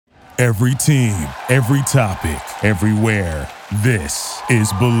Every team, every topic, everywhere. This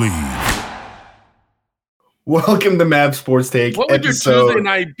is Believe. Welcome to Mavs Sports Take. What would your Tuesday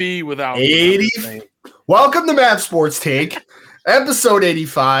night be without 80? Welcome to Mavs Sports Take, episode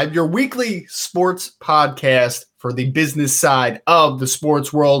 85, your weekly sports podcast for the business side of the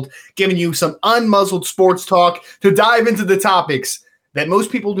sports world, giving you some unmuzzled sports talk to dive into the topics that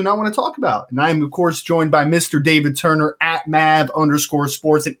most people do not want to talk about. And I am, of course, joined by Mr. David Turner at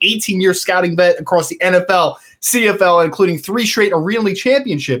Mav_sports, an 18-year scouting vet across the NFL, CFL, including 3 straight Arena League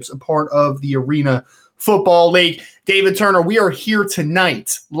championships, a part of the Arena Football League. David Turner, we are here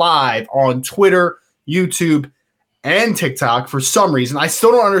tonight live on Twitter, YouTube, and TikTok for some reason. I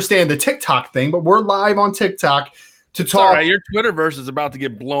still don't understand the TikTok thing, but we're live on TikTok to talk. All right, your Twitterverse is about to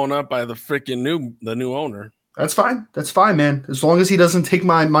get blown up by the freaking new owner. That's fine. That's fine, man. As long as he doesn't take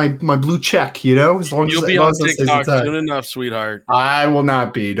my blue check, you know. As long You'll as be on TikTok soon enough, sweetheart. I will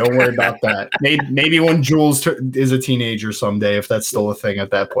not be. Don't worry about that. Maybe when Jules is a teenager someday, if that's still a thing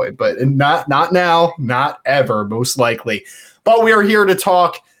at that point. But not now, not ever, most likely. But we are here to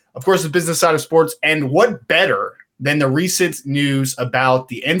talk, of course, the business side of sports, and what better than the recent news about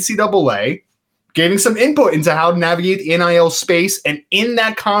the NCAA giving some input into how to navigate the NIL space, and in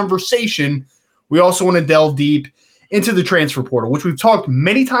that conversation, we also want to delve deep into the transfer portal, which we've talked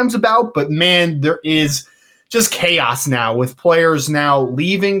many times about, but man, there is just chaos now with players now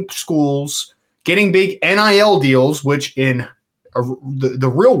leaving schools, getting big NIL deals, which in the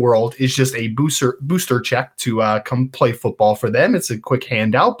real world is just a booster check to come play football for them. It's a quick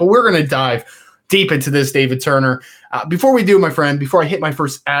handout, but we're going to dive deep into this, David Turner. Before we do, my friend, before I hit my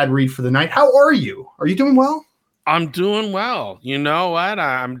first ad read for the night, how are you? Are you doing well? I'm doing well. You know what?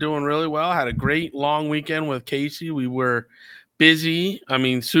 I'm doing really well. I had a great long weekend with Casey. We were busy. I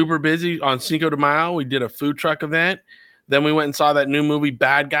mean, super busy on Cinco de Mayo. We did a food truck event. Then we went and saw that new movie,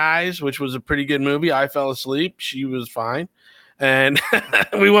 Bad Guys, which was a pretty good movie. I fell asleep. She was fine. And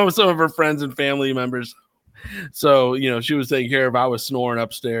we went with some of her friends and family members. So, you know, she was taking care of, I was snoring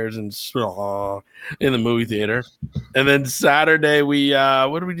upstairs and in the movie theater. And then Saturday, we,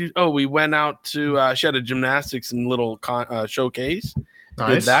 what did we do? Oh, we went out to, she had a gymnastics and little showcase.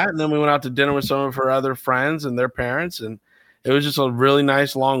 Nice. Did that. And then we went out to dinner with some of her other friends and their parents. And it was just a really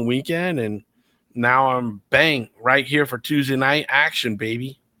nice long weekend. And now I'm right here for Tuesday night action,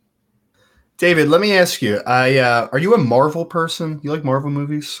 baby. David, let me ask you, are you a Marvel person? You like Marvel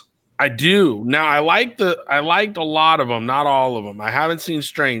movies? I do. Now I liked a lot of them, not all of them. I haven't seen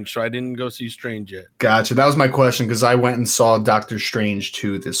Strange, so I didn't go see Strange yet. Gotcha. That was my question because I went and saw Doctor Strange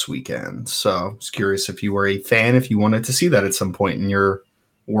 2 this weekend. So I was curious if you were a fan, if you wanted to see that at some point in your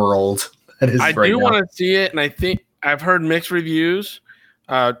world. I do want to see it, and I think I've heard mixed reviews.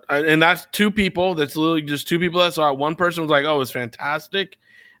 And that's 2 people. That's literally just 2 people that saw it. One person was like, "Oh, it's fantastic,"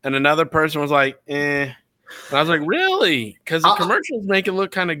 and another person was like, "Eh." And I was like, really? Because the commercials make it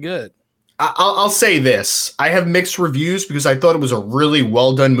look kind of good. I'll say this. I have mixed reviews because I thought it was a really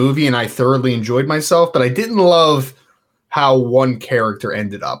well-done movie and I thoroughly enjoyed myself, but I didn't love how one character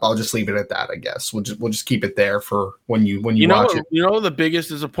ended up. I'll just leave it at that, I guess. We'll just keep it there for when you watch it. You know the biggest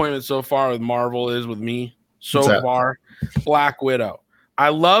disappointment so far with Marvel is with me so far? Black Widow. I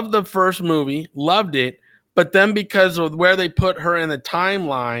loved the first movie, loved it, but then because of where they put her in the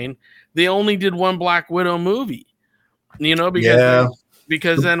timeline, they only did one Black Widow movie, you know,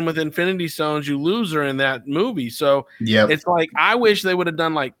 because then with Infinity Stones, you lose her in that movie. So It's like, I wish they would have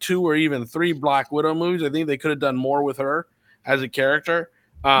done like 2 or even 3 Black Widow movies. I think they could have done more with her as a character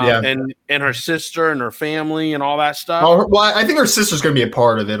and her sister and her family and all that stuff. Well, I think her sister's going to be a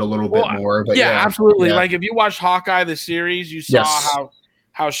part of it a little bit more. But yeah, absolutely. Yeah. Like if you watched Hawkeye, the series, you saw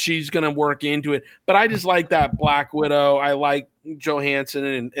how she's going to work into it. But I just like that Black Widow. I like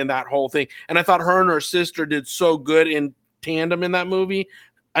Johansson and that whole thing. And I thought her and her sister did so good in tandem in that movie.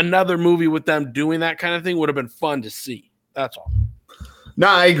 Another movie with them doing that kind of thing would have been fun to see. That's all. No,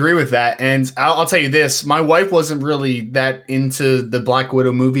 I agree with that. And I'll tell you this. My wife wasn't really that into the Black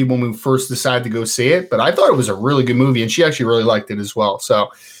Widow movie when we first decided to go see it, but I thought it was a really good movie, and she actually really liked it as well. So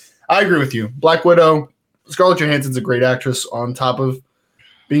I agree with you. Black Widow, Scarlett Johansson's a great actress on top of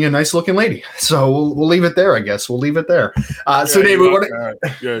being a nice looking lady. So we'll leave it there, I guess. We'll leave it there. So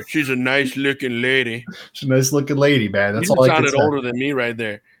David, she's a nice looking lady. She's a nice looking lady, man. That's all I can say. Sounded older than me right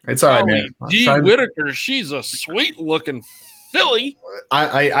there. It's all right, man. Dee Whitaker, she's a sweet looking filly.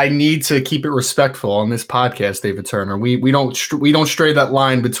 I need to keep it respectful on this podcast, David Turner. We don't stray that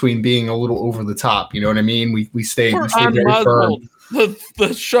line between being a little over the top. You know what I mean? We stay very firm.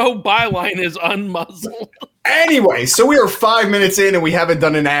 The show byline is unmuzzled. Anyway, so we are 5 minutes in and we haven't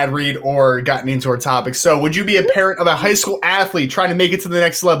done an ad read or gotten into our topic. So would you be a parent of a high school athlete trying to make it to the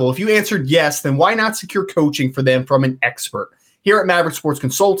next level? If you answered yes, then why not secure coaching for them from an expert? Here at Maverick Sports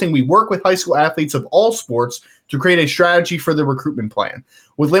Consulting, we work with high school athletes of all sports to create a strategy for their recruitment plan.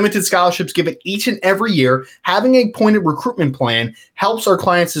 With limited scholarships given each and every year, having a pointed recruitment plan helps our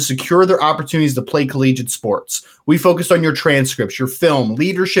clients to secure their opportunities to play collegiate sports. We focus on your transcripts, your film,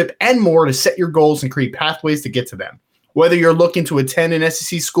 leadership, and more to set your goals and create pathways to get to them. Whether you're looking to attend an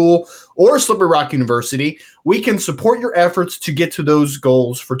SEC school or Slippery Rock University, we can support your efforts to get to those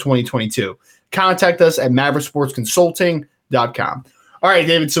goals for 2022. Contact us at mavericksportsconsulting.com. All right,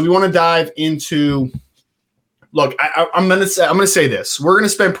 David. So we want to dive into. Look, I'm gonna say this. We're gonna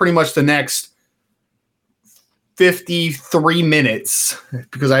spend pretty much the next 53 minutes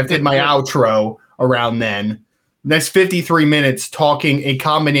because I did my outro around then. Next 53 minutes talking a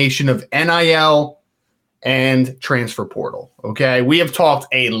combination of NIL and transfer portal. Okay, we have talked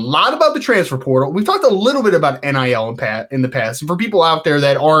a lot about the transfer portal. We've talked a little bit about NIL in the past. And for people out there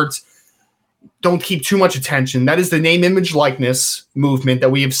that don't keep too much attention, that is the name, image, likeness movement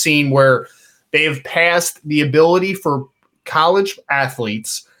that we have seen where they have passed the ability for college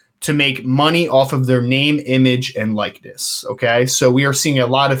athletes to make money off of their name, image, and likeness. Okay, so we are seeing a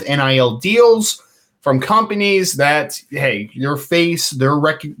lot of NIL deals from companies that, hey, their face, their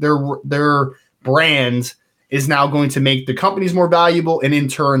brand is now going to make the companies more valuable, and in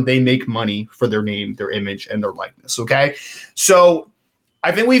turn, they make money for their name, their image, and their likeness. Okay, so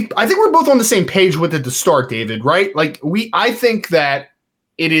I think we're both on the same page with it to start, David. Right? I think that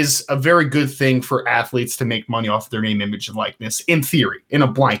it is a very good thing for athletes to make money off their name, image, and likeness, in theory, in a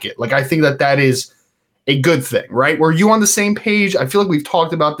blanket. I think that is a good thing, right? Were you on the same page? I feel like we've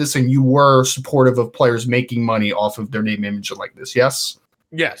talked about this and you were supportive of players making money off of their name, image, and likeness, yes?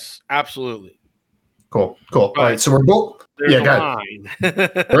 Yes, absolutely. Cool. All right, so we're both. There's a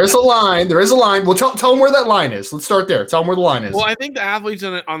line. There is a line. Well, tell them where that line is. Let's start there. Tell them where the line is. Well, I think the athletes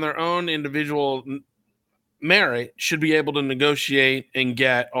on their own individual merit should be able to negotiate and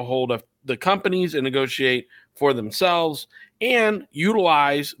get a hold of the companies and negotiate for themselves and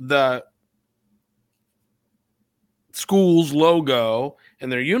utilize the school's logo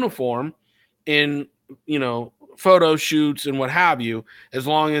and their uniform in, photo shoots and what have you, as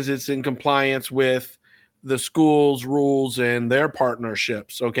long as it's in compliance with the school's rules and their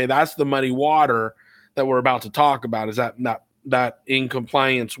partnerships. Okay, that's the muddy water that we're about to talk about, is that in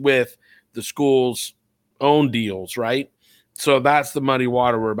compliance with the school's own deals, right? So that's the muddy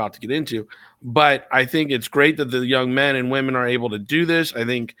water we're about to get into. But I think it's great that the young men and women are able to do this. I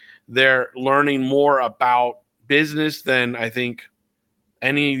think they're learning more about business than I think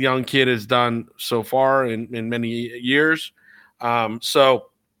any young kid has done so far in many years. So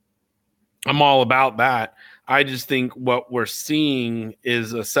I'm all about that. I just think what we're seeing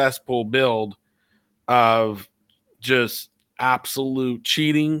is a cesspool build of just absolute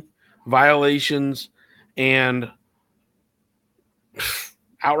cheating, violations, and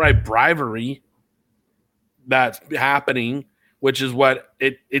outright bribery that's happening, which is what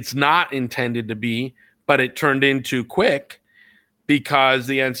it's not intended to be, but it turned into quick because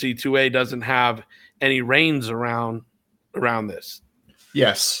the NC2A doesn't have any reins around this.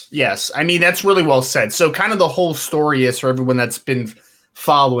 Yes. I mean, that's really well said. So kind of the whole story is, for everyone that's been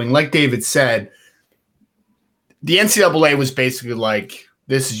following, like David said, the NCAA was basically like,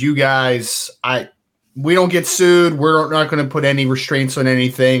 this is you guys. We don't get sued. We're not going to put any restraints on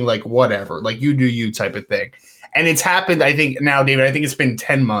anything, whatever, you do you type of thing. And it's happened, I think, now, David, I think it's been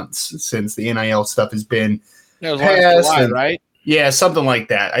 10 months since the NIL stuff has been passed. July, right? Yeah, something like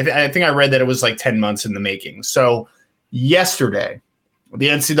that. I think I read that it was 10 months in the making. So yesterday, the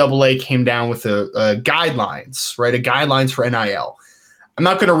NCAA came down with a guidelines, right? A guidelines for NIL. I'm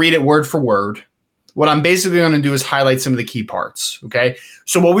not going to read it word for word. What I'm basically going to do is highlight some of the key parts, okay?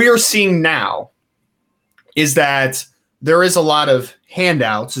 So what we are seeing now is that there is a lot of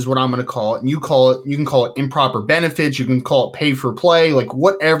handouts, is what I'm going to call it. And you can call it improper benefits. You can call it pay for play,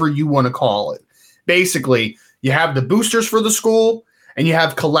 whatever you want to call it. Basically, you have the boosters for the school and you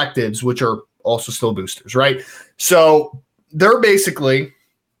have collectives, which are also still boosters, right? So they're basically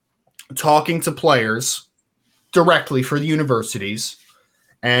talking to players directly for the universities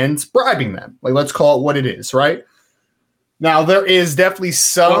and bribing them. Let's call it what it is, right? Now, there is definitely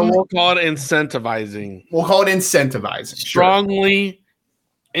some... we'll call it incentivizing. Strongly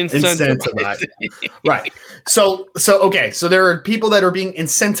incentivizing. Right. So there are people that are being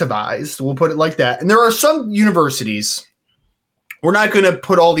incentivized. We'll put it like that. And there are some universities, we're not going to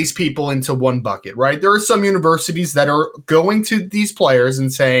put all these people into one bucket, right? There are some universities that are going to these players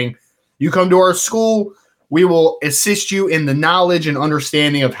and saying, you come to our school, We will assist you in the knowledge and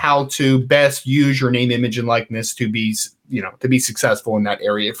understanding of how to best use your name, image, and likeness to be successful in that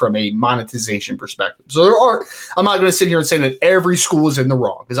area from a monetization perspective. So I'm not going to sit here and say that every school is in the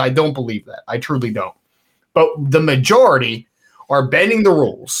wrong, because I don't believe that. I truly don't. But the majority are bending the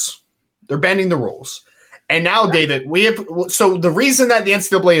rules. They're bending the rules. And now, David, so the reason that the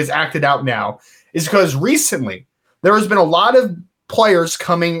NCAA has acted out now is because recently there has been a lot of players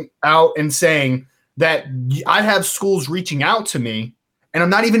coming out and saying that I have schools reaching out to me and I'm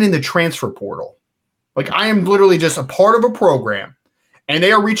not even in the transfer portal. Like, I am literally just a part of a program, and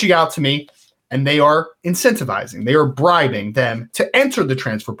they are reaching out to me and they are incentivizing, they are bribing them to enter the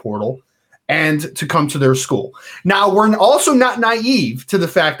transfer portal and to come to their school. Now, we're also not naive to the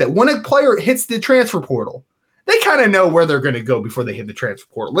fact that when a player hits the transfer portal, they kind of know where they're going to go before they hit the transfer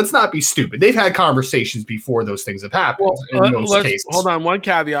portal. Let's not be stupid. They've had conversations before those things have happened in most cases. Hold on. One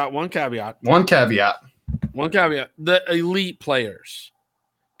caveat. The elite players.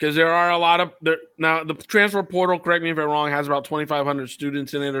 Because there are a lot of now the transfer portal, correct me if I'm wrong, has about 2,500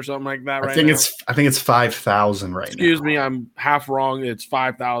 students in it or something like that. I think it's 5,000 right now. Excuse me, I'm half wrong. It's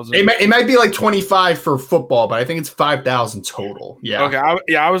 5,000. It might be like 25 for football, but I think it's 5,000 total. Yeah. Okay.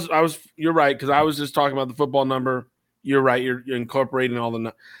 I was. You're right, because I was just talking about the football number. You're right. You're incorporating all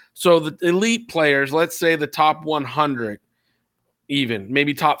the. So the elite players, let's say the top 100, even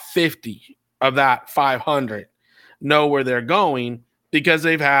maybe top 50 of that 500, know where they're going, because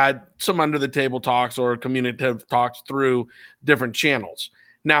they've had some under-the-table talks or communicative talks through different channels.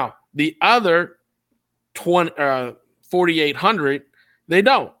 Now, the other 4,800, they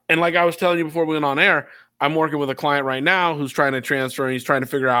don't. And like I was telling you before we went on air, I'm working with a client right now who's trying to transfer, and he's trying to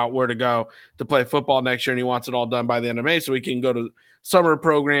figure out where to go to play football next year, and he wants it all done by the end of May so he can go to summer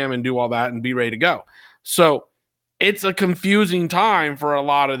program and do all that and be ready to go. So it's a confusing time for a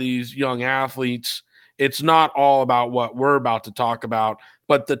lot of these young athletes. It's not all about what we're about to talk about,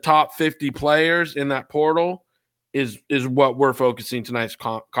 but the top 50 players in that portal is what we're focusing tonight's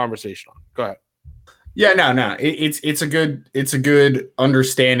conversation on. Go ahead. Yeah, no. It's a good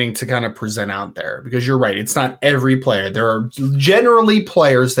understanding to kind of present out there, because you're right. It's not every player. There are generally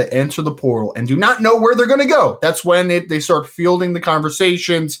players that enter the portal and do not know where they're going to go. That's when they start fielding the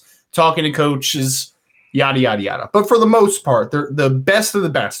conversations, talking to coaches, yada, yada, yada. But for the most part, they're the best of the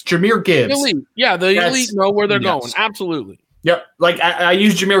best. Jahmyr Gibbs. Elite. Yeah, the elite know where they're going. Absolutely. Yep. Like I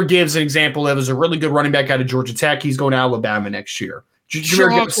use Jahmyr Gibbs as an example. That was a really good running back out of Georgia Tech. He's going to Alabama next year.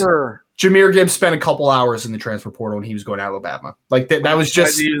 Jahmyr Gibbs spent a couple hours in the transfer portal when he was going to Alabama. Like that was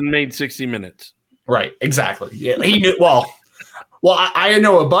just he made 60 minutes. Right. Exactly. Yeah. He knew. Well, I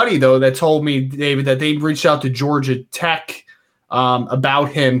know a buddy though that told me, David, that they reached out to Georgia Tech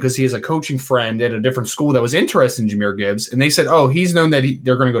about him because he has a coaching friend at a different school that was interested in Jahmyr Gibbs, and they said, "Oh, he's known that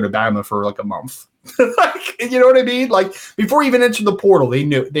they're going to go to Bama for like a month." Like, you know what I mean? Like before he even entered the portal, they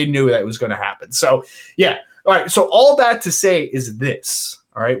knew that was going to happen. So yeah, all right. So all that to say is this.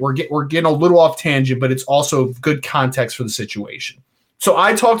 All right, we're getting a little off tangent, but it's also good context for the situation. So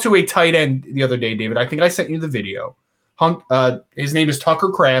I talked to a tight end the other day, David. I think I sent you the video. His name is Tucker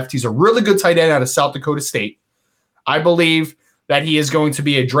Kraft. He's a really good tight end out of South Dakota State. I believe that he is going to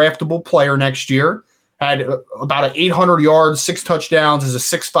be a draftable player next year. Had about 800 yards, 6 touchdowns as a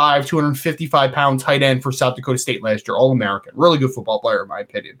 6'5", 255-pound tight end for South Dakota State last year. All-American. Really good football player, in my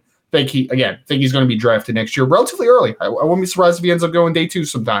opinion. Think he's going to be drafted next year relatively early. I wouldn't be surprised if he ends up going day 2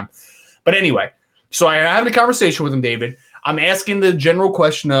 sometime. But anyway, so I had a conversation with him, David. I'm asking the general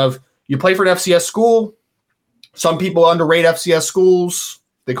question of, you play for an FCS school. Some people underrate FCS schools.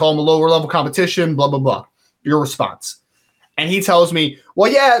 They call them a lower level competition, blah, blah, blah. Your response. And he tells me, well,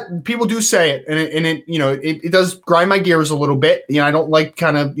 yeah, people do say it. And it does grind my gears a little bit. I don't like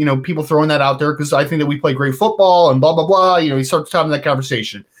kind of, people throwing that out there because I think that we play great football and blah, blah, blah. He starts having that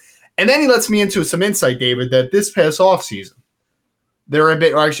conversation. And then he lets me into some insight, David, that this past offseason, there have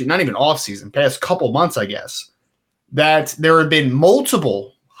been, or actually not even offseason, past couple months, I guess, that there have been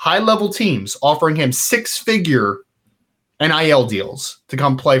multiple high-level teams offering him 6-figure NIL deals to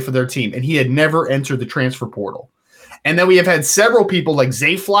come play for their team, and he had never entered the transfer portal. And then we have had several people like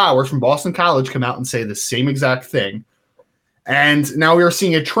Zay Flowers from Boston College come out and say the same exact thing. And now we are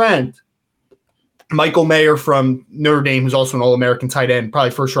seeing a trend. Michael Mayer from Notre Dame, who's also an All-American tight end,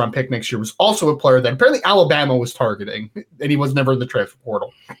 probably first-round pick next year, was also a player that apparently Alabama was targeting, and he was never in the transfer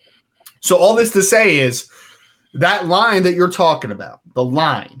portal. So all this to say is that line that you're talking about, the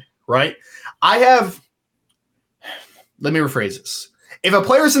line, right? Let me rephrase this. If a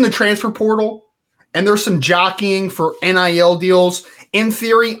player's in the transfer portal and there's some jockeying for NIL deals, in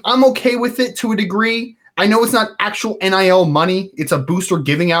theory, I'm okay with it to a degree. I know it's not actual NIL money. It's a booster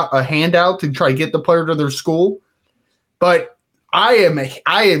giving out a handout to try to get the player to their school. But I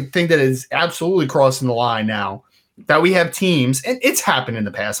think that it's absolutely crossing the line now that we have teams, and it's happened in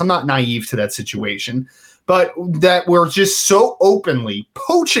the past. I'm not naive to that situation, but that we're just so openly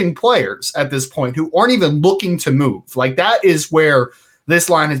poaching players at this point who aren't even looking to move. Like, that is where this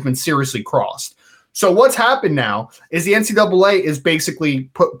line has been seriously crossed. So what's happened now is the NCAA is basically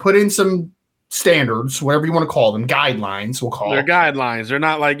put in some standards, whatever you want to call them, guidelines, we'll call They're them. guidelines. They're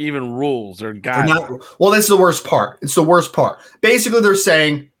not like even rules. They're guidelines. Well, that's the worst part. It's the worst part. Basically, they're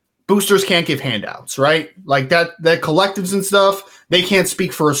saying boosters can't give handouts, right? Like that collectives and stuff, they can't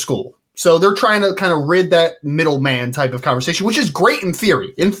speak for a school. So they're trying to kind of rid that middleman type of conversation, which is great in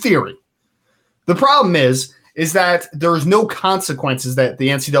theory. In theory. The problem is that there's no consequences that the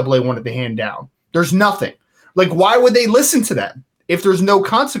NCAA wanted to hand down. There's nothing. Like, why would they listen to them if there's no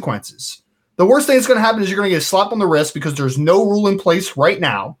consequences? The worst thing that's going to happen is you're going to get a slap on the wrist because there's no rule in place right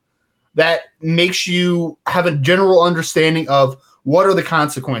now that makes you have a general understanding of what are the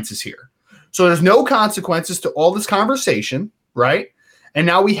consequences here. So there's no consequences to all this conversation, right? And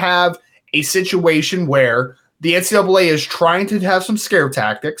now we have a situation where the NCAA is trying to have some scare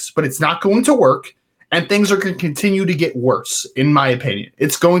tactics, but it's not going to work, and things are going to continue to get worse, in my opinion.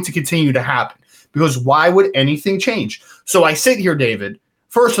 It's going to continue to happen because why would anything change? So I sit here, David.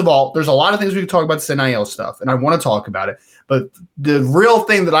 First of all, there's a lot of things we can talk about this NIL stuff, and I want to talk about it. But the real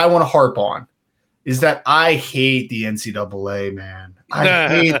thing that I want to harp on is that I hate the NCAA, man. I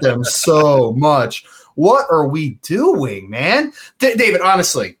hate them so much. What are we doing, man? David,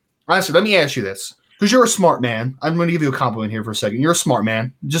 honestly, let me ask you this. Because you're a smart man. I'm going to give you a compliment here for a second. You're a smart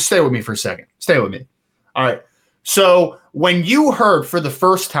man. Just stay with me for a second. Stay with me. All right. So when you heard for the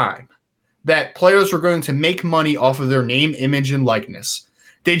first time that players were going to make money off of their name, image, and likeness,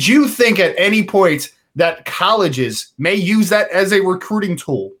 did you think at any point that colleges may use that as a recruiting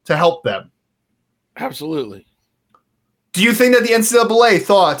tool to help them? Absolutely. Do you think that the NCAA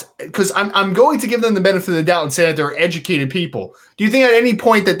thought, because I'm going to give them the benefit of the doubt and say that they're educated people. Do you think at any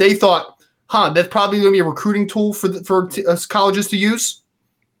point that they thought, that's probably going to be a recruiting tool for colleges to use?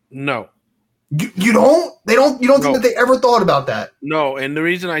 No. You don't? You don't think that they ever thought about that? No, and the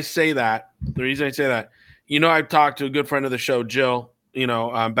reason I say that, I've talked to a good friend of the show, Jill,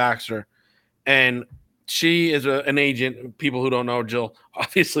 Baxter, and she is an agent. People who don't know Jill,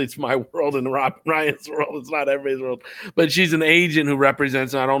 obviously it's my world and Ryan's world. It's not everybody's world, but she's an agent who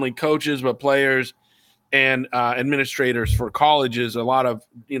represents not only coaches but players and administrators for colleges. A lot of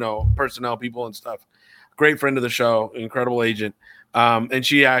personnel people and stuff. Great friend of the show, incredible agent, and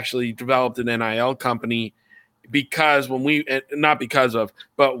she actually developed an NIL company because when we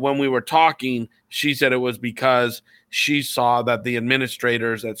were talking, she said it was because she saw that the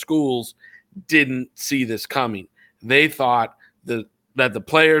administrators at schools didn't see this coming. They thought that the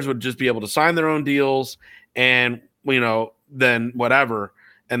players would just be able to sign their own deals and, then whatever.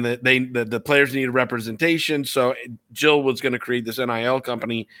 And that the players needed representation. So Jill was going to create this NIL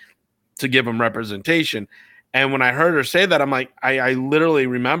company to give them representation. And when I heard her say that, I'm like, I literally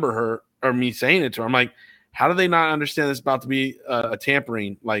remember her or me saying it to her. I'm like, how do they not understand this about to be a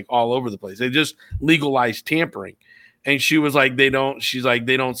tampering like all over the place? They just legalized tampering. And she was like, they don't see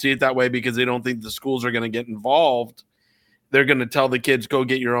it that way because they don't think the schools are going to get involved. They're going to tell the kids, go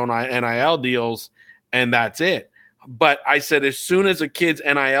get your own NIL deals, and that's it. But I said, as soon as a kid's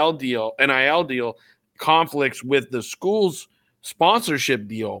NIL deal conflicts with the school's sponsorship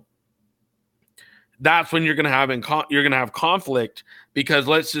deal, that's when you're going to have conflict. Because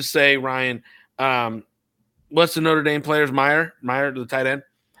let's just say, Ryan, what's the Notre Dame player's Meyer, the tight end?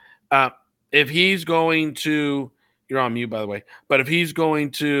 If he's going to, you're on mute, by the way. But if he's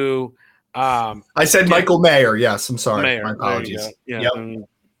going to, I said Michael Mayer. Yes, I'm sorry. Mayer, my apologies. Yeah, yep.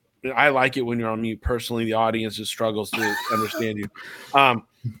 I like it when you're on mute. Personally, the audience just struggles to understand you.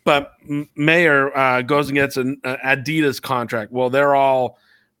 But Mayer goes and gets an Adidas contract. Well, they're all,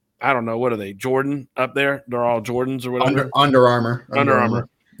 I don't know, what are they? Jordan up there? They're all Jordans or whatever. Under Armour. Under Armour.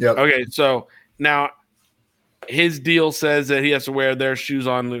 Yep. Okay, so now his deal says that he has to wear their shoes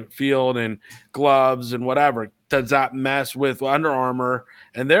on the field and gloves and whatever. Does that mess with Under Armour?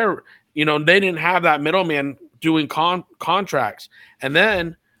 And they're, they didn't have that middleman doing contracts. And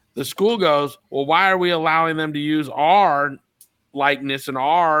then the school goes, well, why are we allowing them to use our likeness and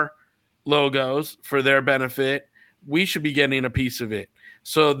our logos for their benefit? We should be getting a piece of it.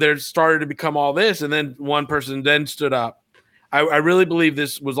 So there started to become all this. And then one person then stood up. I really believe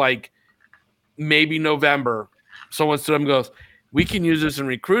this was like maybe November. Someone stood up and goes, we can use this in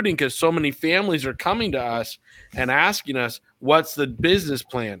recruiting because so many families are coming to us and asking us, what's the business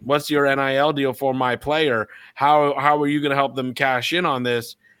plan? What's your NIL deal for my player? How are you going to help them cash in on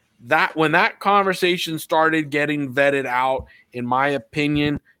this? That when that conversation started getting vetted out, in my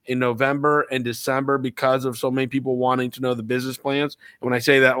opinion, in November and December, because of so many people wanting to know the business plans. And when I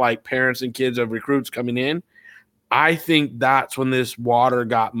say that, like parents and kids of recruits coming in, I think that's when this water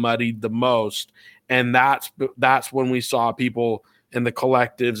got muddied the most. And that's when we saw people in the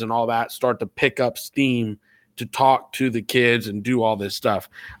collectives and all that start to pick up steam to talk to the kids and do all this stuff.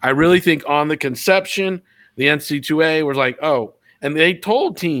 I really think on the conception, the NC2A was like, oh, and they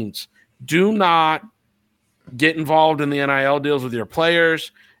told teams, do not get involved in the NIL deals with your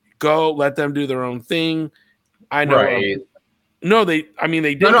players. Go let them do their own thing. I know. Right. No, they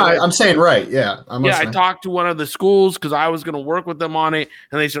did. No, I'm saying right. Yeah. I talked to one of the schools because I was going to work with them on it.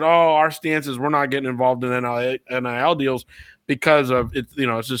 And they said, oh, our stance is we're not getting involved in NIL deals because of it. You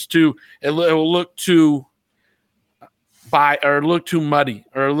know, it's just it will look too look too muddy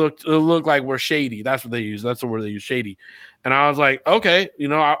or look like we're shady. That's what they use. That's the word they use, shady. And I was like, okay, you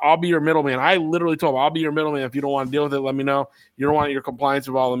know, I'll be your middleman. I literally told them, I'll be your middleman. If you don't want to deal with it, let me know. You don't want your compliance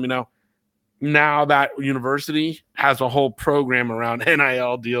involved, let me know. Now that university has a whole program around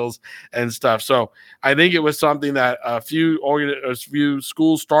NIL deals and stuff. So I think it was something that a few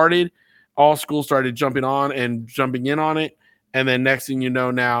schools started. All schools started jumping on and jumping in on it. And then next thing you know,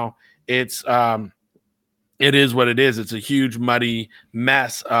 now it's it is what it is. It's a huge muddy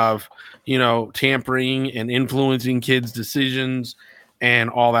mess of, you know, tampering and influencing kids' decisions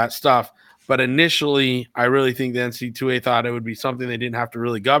and all that stuff. But initially, I really think the NC2A thought it would be something they didn't have to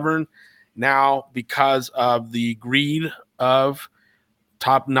really govern. Now, because of the greed of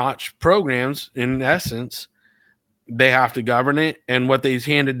top-notch programs, in essence, they have to govern it. And what they've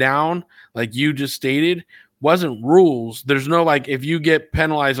handed down, like you just stated, wasn't rules. There's no, like, if you get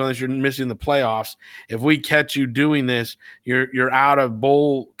penalized on this, you're missing the playoffs. If we catch you doing this, you're out of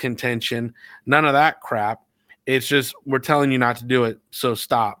bowl contention. None of that crap. It's just, we're telling you not to do it, so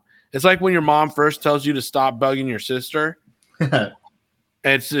stop. It's like when your mom first tells you to stop bugging your sister.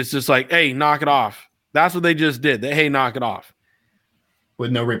 It's just like, hey, knock it off. That's what they just did. Hey, knock it off.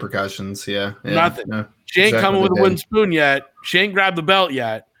 With no repercussions, yeah. Nothing. No, she ain't coming with a wooden spoon yet. She ain't grabbed the belt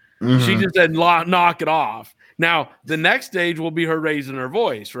yet. Mm-hmm. She just said, knock it off. Now, the next stage will be her raising her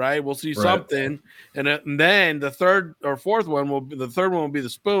voice, right? We'll see something. And then the third or fourth one will be the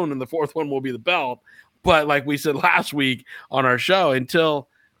spoon, and the fourth one will be the belt. But like we said last week on our show, until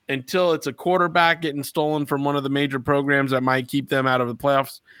it's a quarterback getting stolen from one of the major programs that might keep them out of the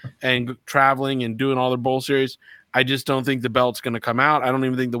playoffs and traveling and doing all their bowl series, I just don't think the belt's going to come out. I don't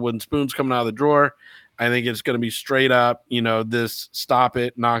even think the wooden spoon's coming out of the drawer. I think it's going to be straight up, you know, this stop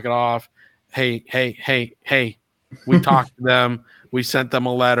it, knock it off. Hey. We talked to them. We sent them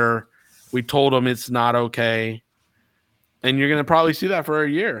a letter. We told them it's not okay. And you're going to probably see that for a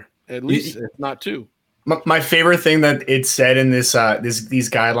year, at least, if not two. My favorite thing that it said in these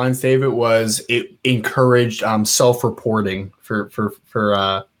guidelines, David, was it encouraged self-reporting for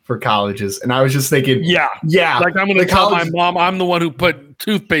colleges, and I was just thinking, yeah, like I'm going to tell my mom I'm the one who put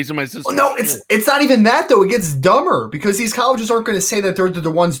toothpaste in my system. No, it's not even that though. It gets dumber because these colleges aren't going to say that they're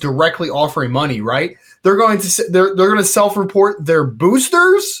the ones directly offering money, right? They're going to they're going to self-report their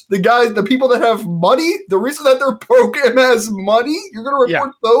boosters, the people that have money. The reason that their program has money, you're going to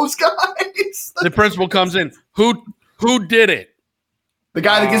report those guys. The principal comes in. Who did it? The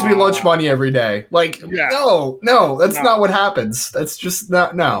guy that gives me lunch money every day. Like, no, that's not what happens. That's just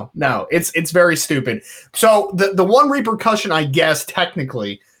not, no. It's very stupid. So the one repercussion, I guess,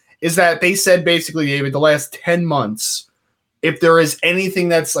 technically, is that they said basically, David, the last 10 months, if there is anything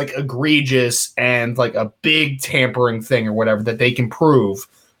that's like egregious and like a big tampering thing or whatever that they can prove,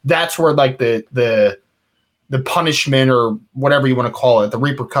 that's where like the punishment or whatever you want to call it, the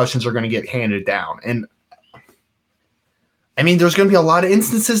repercussions are going to get handed down. And I mean, there's going to be a lot of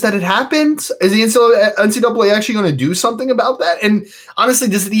instances that it happens. Is the NCAA actually going to do something about that? And honestly,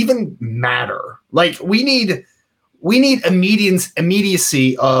 does it even matter? Like, we need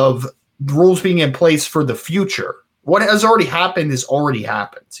immediacy of rules being in place for the future. What has already happened is already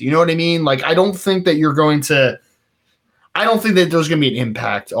happened. You know what I mean? Like, I don't think that there's going to be an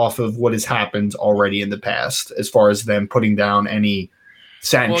impact off of what has happened already in the past as far as them putting down any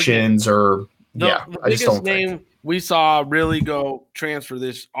sanctions I just don't think. We saw really go transfer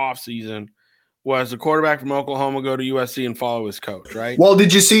this offseason was the quarterback from Oklahoma go to USC and follow his coach, right? Well,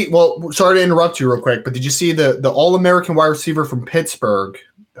 did you see – well, sorry to interrupt you real quick, but did you see the All-American wide receiver from Pittsburgh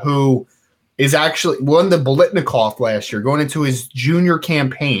who is actually won the Biletnikoff last year going into his junior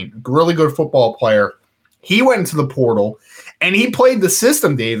campaign, really good football player. He went into the portal, And he played the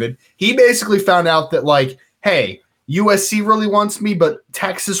system, David. He basically found out that, like, hey, USC really wants me, but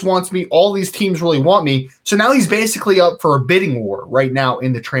Texas wants me. All these teams really want me. So now he's basically up for a bidding war right now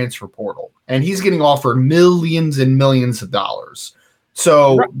in the transfer portal. And he's getting offered millions and millions of dollars.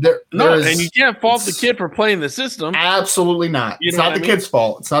 So and you can't fault the kid for playing the system. Absolutely not. It's not the kid's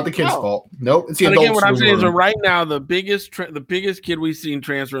fault. It's not the kid's fault. Nope. It's the adults. Again, what I'm saying is right now the biggest kid we've seen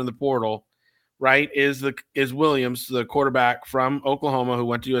transfer in the portal, right, is Williams, the quarterback from Oklahoma who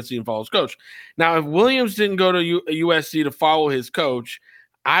went to USC and follows coach. Now, if Williams didn't go to USC to follow his coach,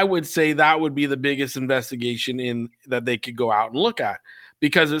 I would say that would be the biggest investigation that they could go out and look at,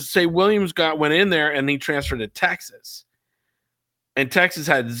 because say Williams went in there and he transferred to Texas. And Texas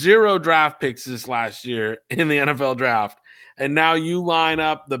had 0 draft picks this last year in the NFL draft. And now you line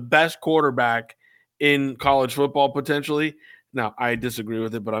up the best quarterback in college football potentially. Now, I disagree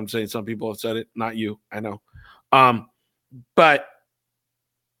with it, but I'm saying some people have said it, not you. I know. But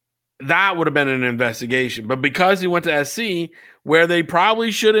that would have been an investigation. But because he went to SC, where they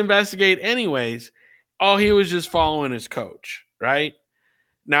probably should investigate anyways, he was just following his coach, right?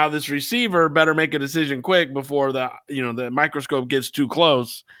 Now this receiver better make a decision quick before the microscope gets too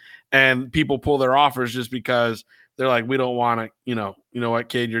close and people pull their offers just because they're like, we don't want to, you know what,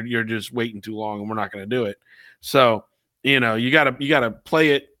 kid, you're just waiting too long and we're not going to do it. So, you gotta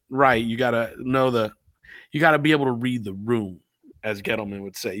play it right. You gotta be able to read the room, as Gettleman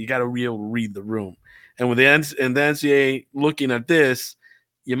would say. You gotta be able to read the room. And with the NCAA looking at this,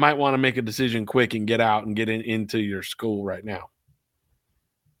 you might want to make a decision quick and get out and get into your school right now.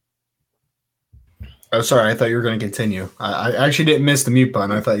 Oh, sorry. I thought you were going to continue. I actually didn't miss the mute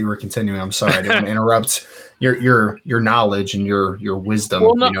button. I thought you were continuing. I'm sorry. I didn't interrupt your knowledge and your wisdom.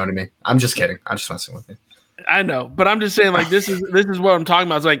 Well, no, you know what I mean? I'm just kidding. I'm just messing with you. I know, but I'm just saying, like, this is what I'm talking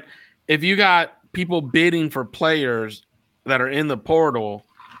about. It's like, if you got people bidding for players that are in the portal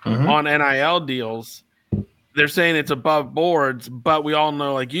on NIL deals, they're saying it's above boards, but we all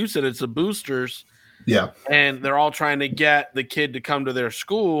know, like you said, it's the boosters. Yeah. And they're all trying to get the kid to come to their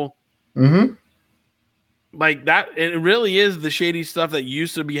school. Mm-hmm. Like that, it really is the shady stuff that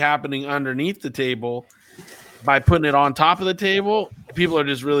used to be happening underneath the table. By putting it on top of the table, people are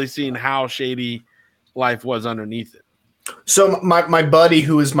just really seeing how shady life was underneath it. So my buddy,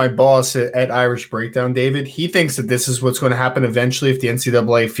 who is my boss at Irish Breakdown, David, he thinks that this is what's going to happen eventually if the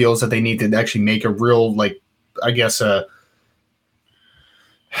NCAA feels that they need to actually make a real, like, I guess, a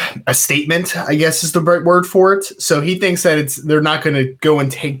statement, I guess is the right word for it. So he thinks that they're not going to go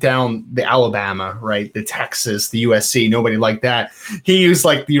and take down the Alabama, right? The Texas, the USC, nobody like that. He used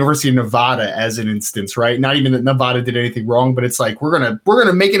like the University of Nevada as an instance, right? Not even that Nevada did anything wrong, but it's like, we're going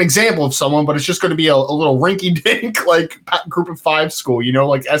to make an example of someone, but it's just going to be a little rinky dink, like group of 5 school,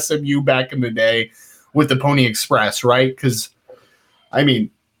 like SMU back in the day with the Pony Express, right? Because I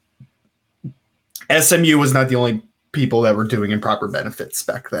mean, SMU was not the only people that were doing improper benefits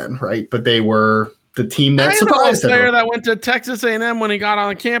back then, right? But they were the team that surprised everyone. Player that went to Texas A&M, when he got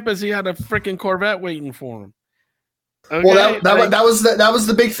on campus, he had a freaking Corvette waiting for him. Okay? Well, that was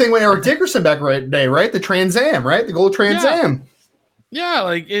the big thing with Eric Dickerson back in the day, right? The Trans Am, right? The gold Trans Am. Yeah,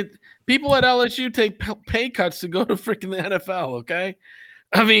 like it. People at LSU take pay cuts to go to freaking the NFL. Okay,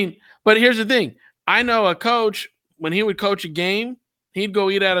 I mean, but here's the thing: I know a coach, when he would coach a game, he'd go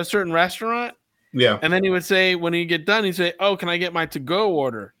eat at a certain restaurant. Yeah. And then he would say, when he get done, he'd say, "Oh, can I get my to-go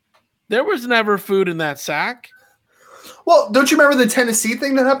order?" There was never food in that sack. Well, don't you remember the Tennessee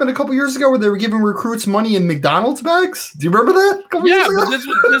thing that happened a couple years ago where they were giving recruits money in McDonald's bags? Do you remember that? But this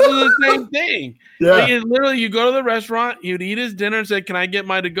was the same thing. Yeah. Like, literally, you go to the restaurant, he'd eat his dinner and say, "Can I get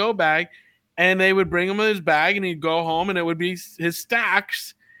my to-go bag?" And they would bring him his bag, and he'd go home, and it would be his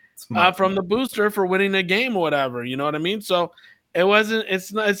stacks from the booster for winning a game or whatever. You know what I mean? So it wasn't.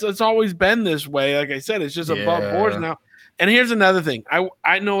 It's always been this way. Like I said, it's just above boards now. And here's another thing.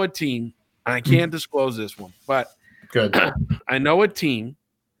 I know a team, and I can't disclose this one, but good. I know a team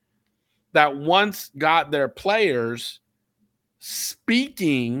that once got their players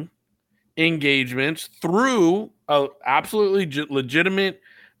speaking engagements through a absolutely legitimate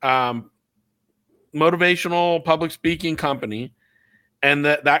motivational public speaking company. And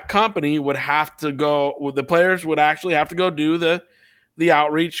that company would have to go, the players would actually have to go do the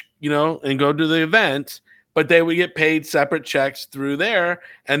outreach, and go do the event, but they would get paid separate checks through there.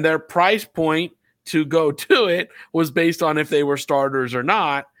 And their price point to go to it was based on if they were starters or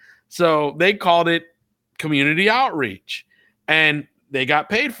not. So they called it community outreach, and they got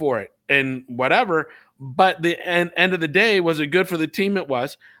paid for it and whatever. But the end of the day, was it good for the team? It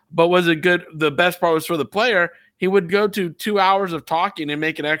was. But was it good? The best part was for the player. He would go to 2 hours of talking and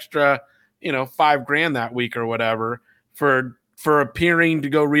make an extra, $5,000 that week or whatever for appearing to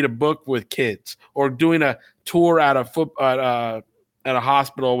go read a book with kids or doing a tour at a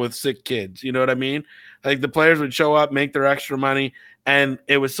hospital with sick kids. You know what I mean? Like the players would show up, make their extra money, and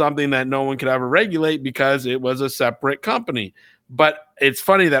it was something that no one could ever regulate because it was a separate company. But it's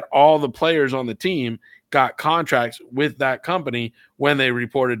funny that all the players on the team got contracts with that company when they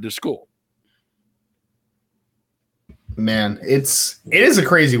reported to school. Man, it is a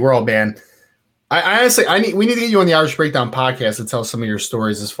crazy world, man. I honestly, we need to get you on the Irish Breakdown podcast to tell some of your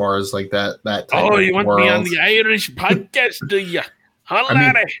stories as far as like that type of you want world. me on the Irish podcast, do you?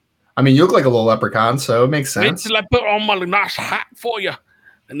 I mean, you look like a little leprechaun, so it makes Wait sense. till I put on my nice hat for you,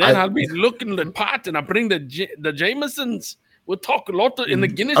 and then I'll be looking at the pot, and I bring the Jamesons. We'll talk a lot in the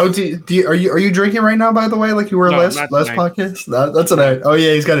Guinness. Oh, are you drinking right now? By the way, like you were last podcast. That's what Oh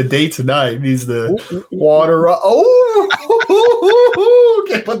yeah, he's got a date tonight. He needs the water. Oh,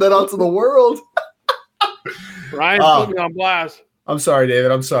 can't put that out to the world. Ryan put me on blast. I'm sorry,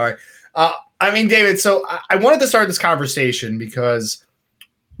 David. I'm sorry. I mean, David. So I wanted to start this conversation because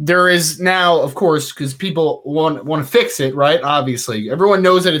there is now, of course, because people want to fix it, right? Obviously, everyone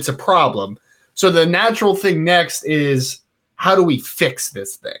knows that it's a problem. So the natural thing next is, how do we fix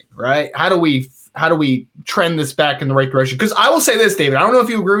this thing, right? How do we trend this back in the right direction? Because I will say this, David, I don't know if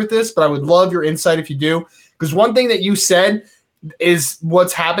you agree with this, but I would love your insight if you do. Because one thing that you said is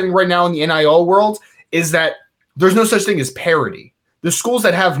what's happening right now in the NIL world is that there's no such thing as parity. The schools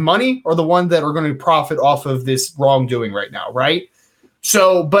that have money are the ones that are going to profit off of this wrongdoing right now, right?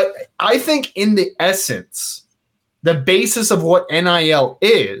 So, but I think in the essence, the basis of what NIL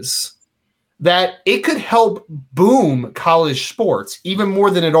is, that it could help boom college sports even more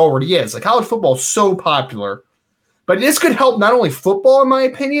than it already is. Like college football is so popular, but this could help not only football, in my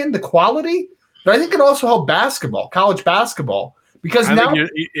opinion, the quality, but I think it could also help basketball, college basketball. Because I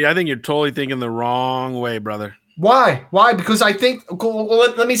think you're totally thinking the wrong way, brother. Why? Because I think, well,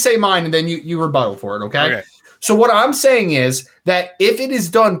 let me say mine and then you rebuttal for it, okay? So what I'm saying is that if it is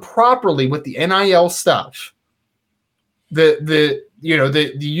done properly with the NIL stuff, the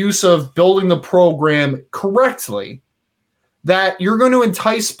use of building the program correctly, that you're going to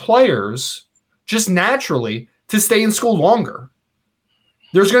entice players just naturally to stay in school longer.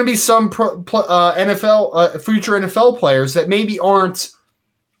 There's going to be some future NFL players that maybe aren't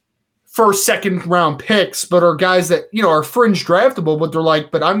first, second round picks, but are guys that, are fringe draftable, but they're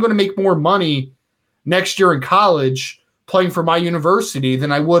like, but I'm going to make more money next year in college playing for my university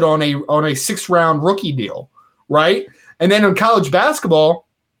than I would on a 6th round rookie deal, right? And then in college basketball,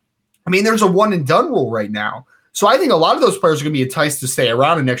 I mean, there's a one and done rule right now. So I think a lot of those players are going to be enticed to stay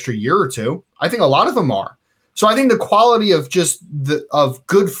around an extra year or two. I think a lot of them are. So I think the quality of of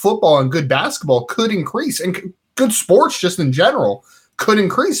good football and good basketball could increase, and good sports just in general could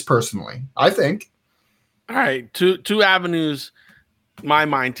increase personally, I think. All right. Two avenues my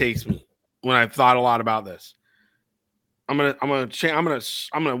mind takes me when I've thought a lot about this. I'm gonna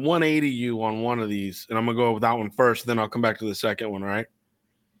 180 you on one of these, and I'm gonna go with that one first. Then I'll come back to the second one. All right.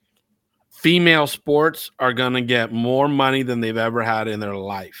 Female sports are gonna get more money than they've ever had in their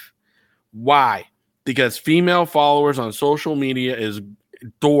life. Why? Because female followers on social media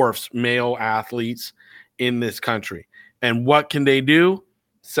dwarfs male athletes in this country. And what can they do?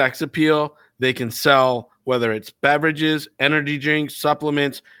 Sex appeal. They can sell, whether it's beverages, energy drinks,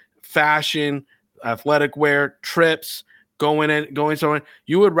 supplements, fashion, athletic wear, trips. Going somewhere.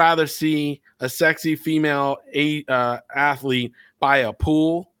 You would rather see a sexy female athlete buy a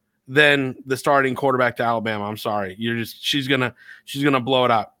pool than the starting quarterback to Alabama. I'm sorry. She's gonna blow it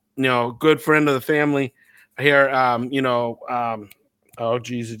up. Good friend of the family here. Oh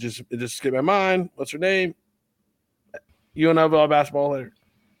geez, it just skipped my mind. What's her name? UNLV basketball player.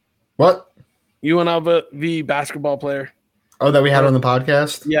 What? UNLV basketball player. Oh, that we had on the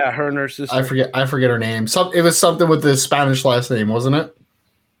podcast? Yeah, her and her sister. I forget her name. It was something with the Spanish last name, wasn't it?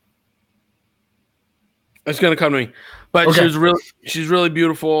 It's gonna come to me. But okay. She's really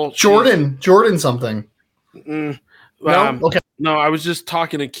beautiful. Jordan something. No? Okay. No, I was just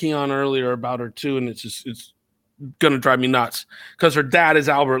talking to Keon earlier about her too, and it's gonna drive me nuts because her dad is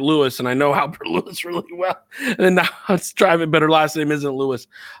Albert Lewis, and I know Albert Lewis really well. And now it's driving, but her last name isn't Lewis.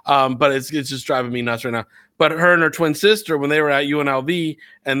 But it's just driving me nuts right now. But her and her twin sister, when they were at UNLV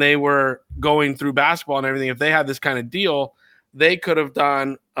and they were going through basketball and everything, if they had this kind of deal, they could have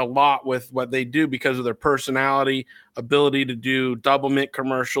done a lot with what they do because of their personality, ability to do double mint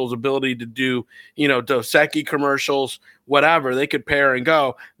commercials, ability to do, Dos Equis commercials, whatever. They could pair and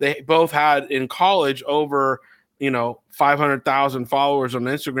go. They both had in college over, 500,000 followers on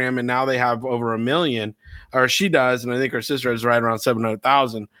Instagram, and now they have over 1 million, or she does, and I think her sister is right around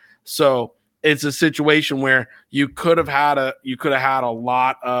 700,000. So it's a situation where you could have had a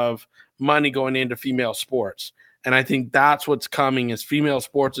lot of money going into female sports. And I think that's what's coming is female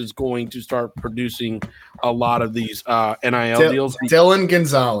sports is going to start producing a lot of these NIL deals. Dylan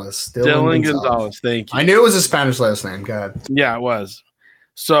Gonzalez. Dylan Gonzalez. Thank you. I knew it was a Spanish last name. God. Yeah, it was.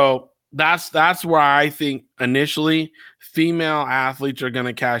 So that's where I think initially female athletes are going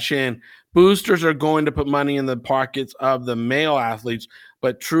to cash in. Boosters are going to put money in the pockets of the male athletes,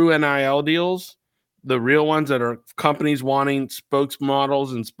 but true NIL deals, the real ones that are companies wanting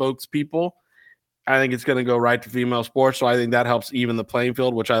spokesmodels and spokespeople, I think it's going to go right to female sports. So I think that helps even the playing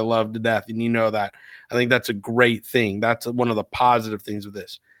field, which I love to death. And you know that. I think that's a great thing. That's one of the positive things of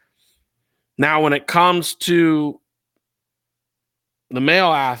this. Now, when it comes to the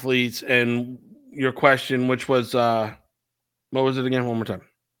male athletes and your question, which was, what was it again? One more time.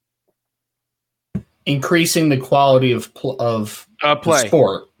 Increasing the quality of play.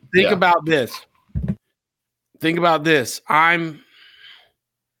 Sport. Think about this. I'm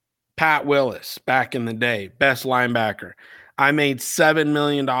Pat Willis back in the day, best linebacker. I made $7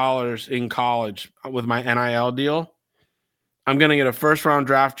 million in college with my NIL deal. I'm going to get a first-round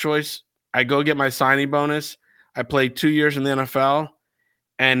draft choice. I go get my signing bonus. I played 2 years in the NFL,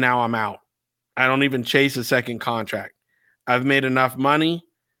 and now I'm out. I don't even chase a second contract. I've made enough money,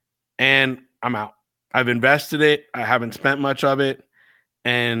 and I'm out. I've invested it. I haven't spent much of it.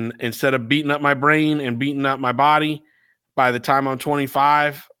 And instead of beating up my brain and beating up my body, by the time I'm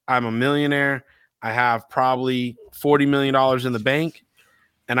 25, I'm a millionaire. I have probably $40 million in the bank,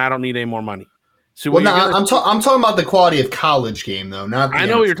 and I don't need any more money. So I'm talking about the quality of college game, though. Not the I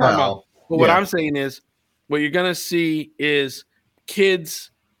know NFL. What you're talking about. But what I'm saying is what you're going to see is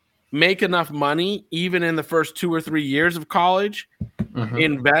kids make enough money, even in the first 2 or 3 years of college,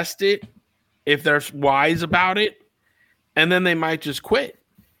 invest it if they're wise about it, and then they might just quit.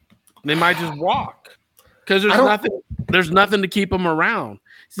 They might just walk because there's nothing to keep them around.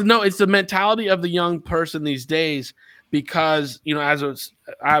 So no, it's the mentality of the young person these days because, you know,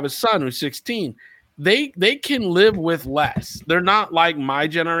 I have a son who's 16. They can live with less. They're not like my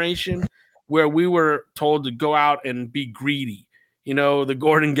generation where we were told to go out and be greedy. You know, the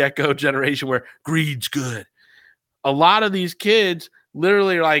Gordon Gekko generation where greed's good. A lot of these kids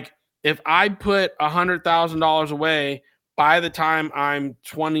literally are like, if I put $100,000 away by the time I'm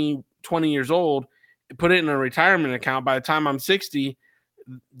 20 years old, put it in a retirement account, by the time I'm 60,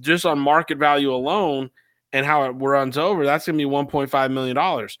 just on market value alone and how it runs over, that's going to be $1.5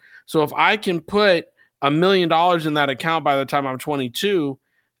 million. So if I can put $1 million in that account by the time I'm 22,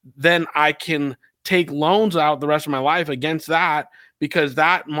 then I can take loans out the rest of my life against that because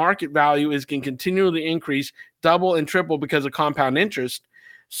that market value can continually increase, double and triple because of compound interest.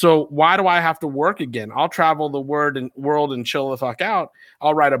 So why do I have to work again? I'll travel the world and chill the fuck out.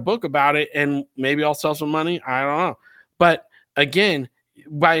 I'll write a book about it and maybe I'll sell some money. I don't know. But again,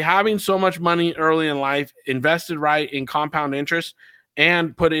 by having so much money early in life, invested right in compound interest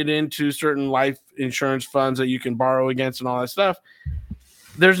and put it into certain life insurance funds that you can borrow against and all that stuff,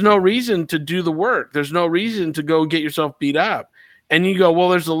 there's no reason to do the work. There's no reason to go get yourself beat up. And you go, well,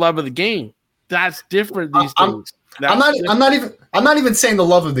 there's the love of the game. That's different these days. I'm not even saying the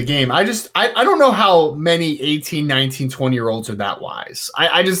love of the game. I don't know how many 18, 19, 20-year-olds are that wise.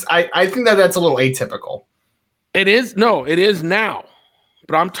 I think that's a little atypical. It is now.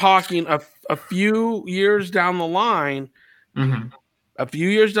 But I'm talking a few years down the line. Mm-hmm. A few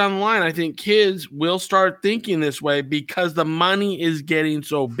years down the line, I think kids will start thinking this way because the money is getting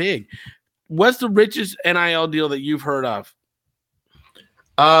so big. What's the richest NIL deal that you've heard of?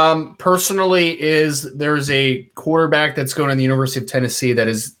 Personally, there's a quarterback that's going to the University of Tennessee that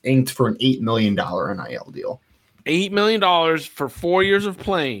is inked for an $8 million NIL deal. $8 million for 4 years of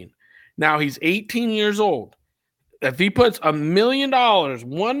playing. Now he's 18 years old. If he puts $1 million,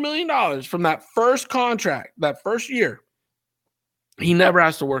 $1 million from that first contract, that first year, he never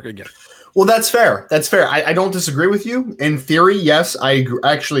has to work again. Well, that's fair. That's fair. I don't disagree with you. In theory, yes, I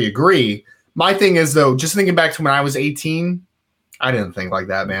actually agree. My thing is, though, just thinking back to when I was 18, I didn't think like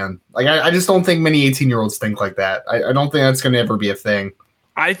that, man. Like, I just don't think many 18-year-olds think like that. I don't think that's going to ever be a thing.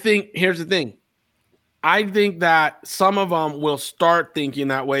 I think, here's the thing. I think that some of them will start thinking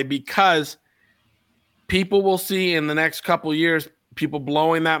that way because people will see in the next couple of years people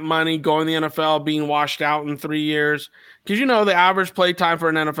blowing that money, going to the NFL, being washed out in 3 years. Because, you know, the average play time for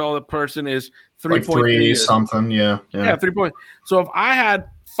an NFL person is 3.3 years. Something, yeah. Yeah, 3 points. So if I had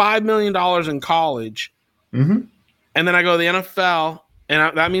 $5 million in college, and then I go to the NFL,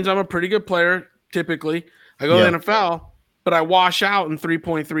 and that means I'm a pretty good player, typically. I go to the NFL, but I wash out in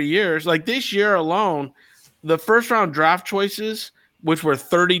 3.3 years. Like this year alone, the first-round draft choices, which were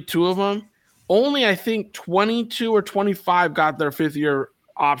 32 of them, only I think 22 or 25 got their 5th-year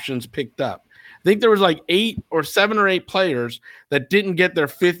options picked up. I think there was like 7 or 8 players that didn't get their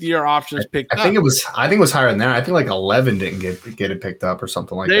 5th-year options picked up. I think it was higher than that. I think like 11 didn't get it picked up or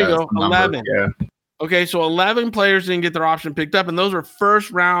something like that. There you go, 11. Yeah. Okay, so 11 players didn't get their option picked up, and those are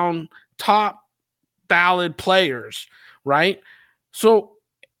first-round top ballot players, right? So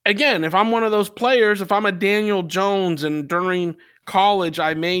again, if I'm one of those players, if I'm a Daniel Jones and during college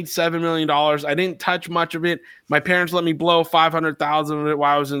I made $7 million, I didn't touch much of it. My parents let me blow $500,000 of it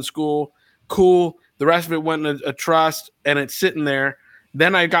while I was in school. Cool. The rest of it went in a trust and it's sitting there.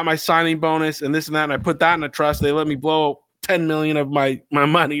 Then I got my signing bonus and this and that, and I put that in a trust. They let me blow 10 million of my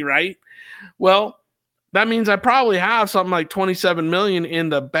money, right? Well, that means I probably have something like 27 million in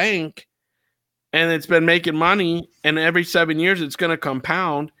the bank, and it's been making money, and every 7 years it's going to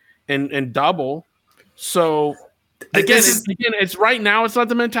compound and double. So again, it's right now, it's not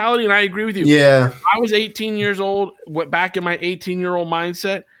the mentality, and I agree with you. Yeah. I was 18 years old, back in my 18-year-old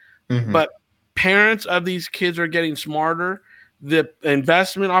mindset, but parents of these kids are getting smarter. The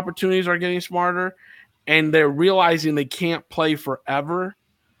investment opportunities are getting smarter, and they're realizing they can't play forever.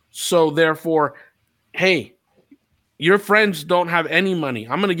 So therefore, hey, your friends don't have any money.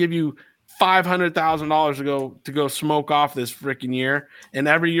 I'm going to give you $500,000 to go smoke off this freaking year. And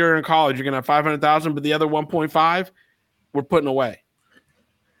every year in college, you're going to have 500,000, but the other 1.5 we're putting away.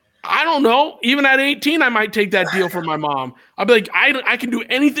 I don't know. Even at 18, I might take that deal for my mom. I'll be like, I can do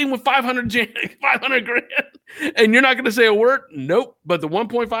anything with 500 grand. And you're not going to say a word? Nope. But the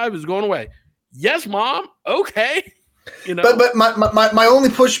 1.5 is going away. Yes, mom. Okay. You know? But my only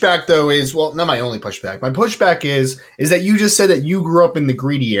pushback though is, well, not my only pushback. My pushback is that you just said that you grew up in the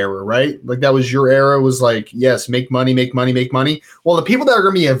greedy era, right? Like that was your era, was like, yes, make money. Well, the people that are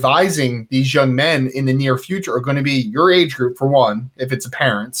going to be advising these young men in the near future are going to be your age group, for one, if it's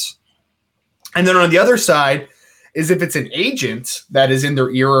parents. And then on the other side is if it's an agent that is in their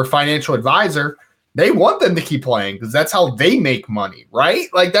ear or a financial advisor, they want them to keep playing because that's how they make money, right?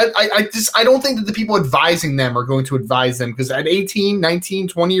 Like that. I don't think that the people advising them are going to advise them, because at 18, 19,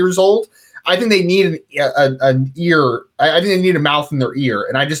 20 years old, I think they need an ear. I think they need a mouth in their ear.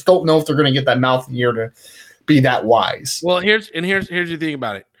 And I just don't know if they're going to get that mouth in the ear to be that wise. Well, here's the thing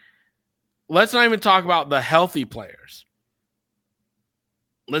about it. Let's not even talk about the healthy players.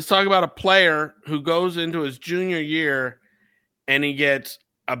 Let's talk about a player who goes into his junior year and he gets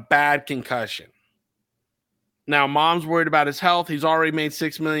a bad concussion. Now, mom's worried about his health. He's already made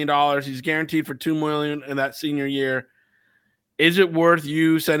 $6 million. He's guaranteed for $2 million in that senior year. Is it worth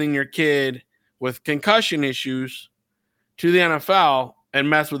you sending your kid with concussion issues to the NFL and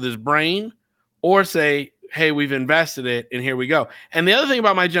mess with his brain, or say, hey, we've invested it and here we go? And the other thing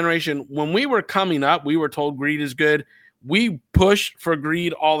about my generation, when we were coming up, we were told greed is good. We pushed for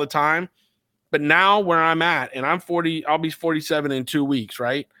greed all the time. But now where I'm at, and I'm 40, I'll be 47 in 2 weeks,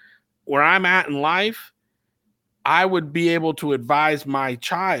 right? Where I'm at in life, I would be able to advise my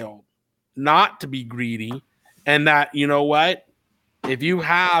child not to be greedy, and that, you know what, if you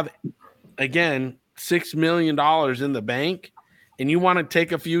have, again, $6 million in the bank and you want to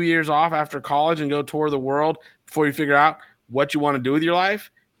take a few years off after college and go tour the world before you figure out what you want to do with your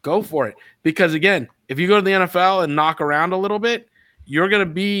life, go for it. Because again, if you go to the NFL and knock around a little bit, you're going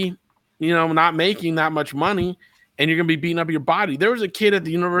to be, not making that much money, and you're going to be beating up your body. There was a kid at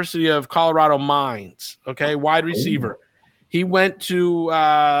the University of Colorado Mines, okay, wide receiver. He went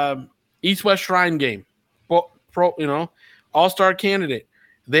to East-West Shrine game, all-star candidate.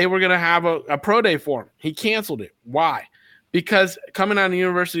 They were going to have a pro day for him. He canceled it. Why? Because coming out of the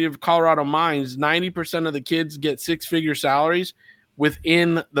University of Colorado Mines, 90% of the kids get six-figure salaries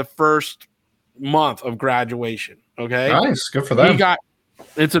within the first month of graduation, okay? Nice. Good for them.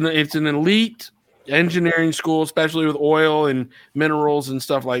 It's an elite engineering school, especially with oil and minerals and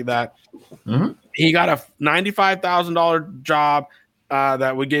stuff like that. Mm-hmm. He got a $95,000 job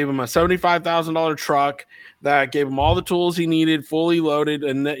that would give him a $75,000 truck that gave him all the tools he needed, fully loaded,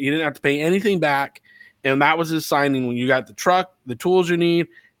 and you didn't have to pay anything back. And that was his signing, when you got the truck, the tools you need,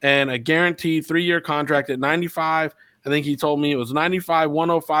 and a guaranteed 3-year contract at 95. I think he told me it was 95,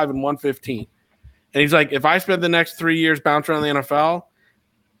 105, and 115. And he's like, if I spend the next 3 years bouncing around the NFL,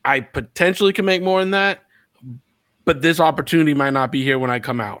 I potentially can make more than that, but this opportunity might not be here when I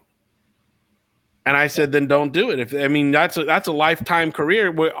come out. And I said, then don't do it. That's a lifetime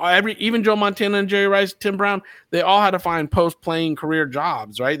career. Where even Joe Montana and Jerry Rice, Tim Brown, they all had to find post-playing career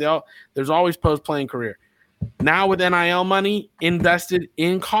jobs, right? There's always post-playing career. Now with NIL money invested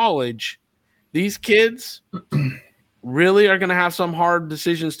in college, these kids really are going to have some hard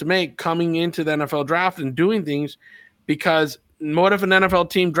decisions to make coming into the NFL draft and doing things, because what if an NFL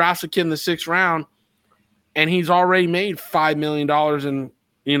team drafts a kid in the 6th round and he's already made $5 million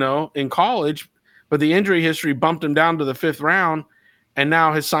in college, but the injury history bumped him down to the 5th round, and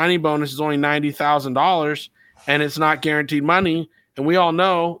now his signing bonus is only $90,000, and it's not guaranteed money, and we all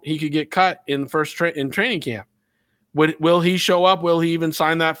know he could get cut in in training camp. Will he show up? Will he even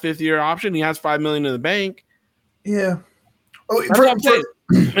sign that 5th-year option? He has $5 million in the bank. Yeah.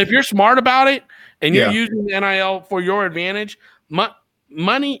 If you're smart about it and you're using the NIL for your advantage,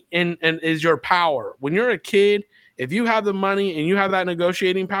 money and is your power. When you're a kid, if you have the money and you have that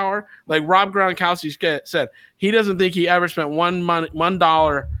negotiating power, like Rob Gronkowski said, he doesn't think he ever spent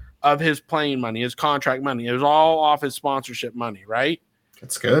 $1 of his playing money, his contract money. It was all off his sponsorship money, right?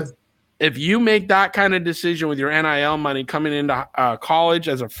 That's good. If you make that kind of decision with your NIL money coming into college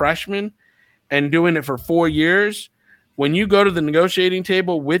as a freshman and doing it for 4 years, when you go to the negotiating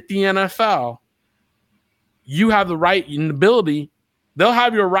table with the NFL, you have the right and ability. They'll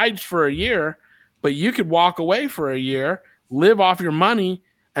have your rights for a year, but you could walk away for a year, live off your money.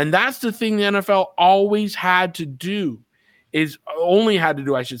 And that's the thing the NFL always had to do,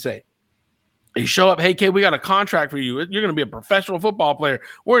 I should say. They show up, hey, kid, we got a contract for you. You're going to be a professional football player.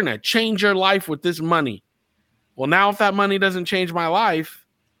 We're going to change your life with this money. Well, now if that money doesn't change my life,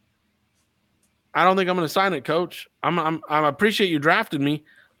 I don't think I'm going to sign it, coach. I appreciate you drafted me,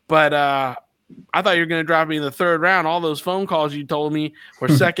 but I thought you were going to draft me in the 3rd round. All those phone calls you told me were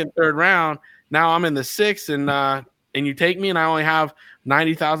 2nd, 3rd round. Now I'm in the 6th, and you take me, and I only have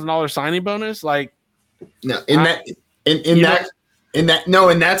 $90,000 signing bonus. Like, no, in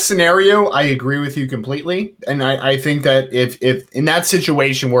that scenario, I agree with you completely. And I think that if in that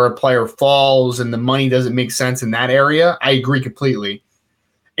situation where a player falls and the money doesn't make sense in that area, I agree completely.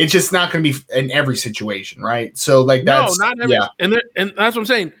 It's just not going to be in every situation, right? So like that's no, not every, and that's what I'm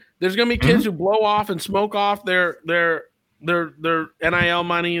saying. There's going to be kids who blow off and smoke off their NIL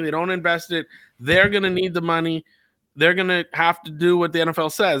money. They don't invest it. They're going to need the money. They're going to have to do what the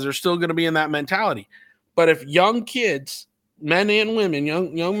NFL says. They're still going to be in that mentality. But if young kids, men and women,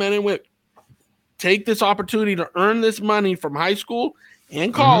 young men and women, take this opportunity to earn this money from high school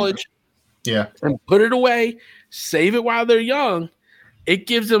and college, and put it away, save it while they're young, it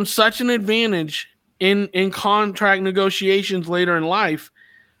gives them such an advantage in contract negotiations later in life,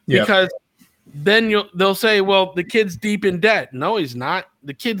 because then they'll say, well, the kid's deep in debt. No, he's not.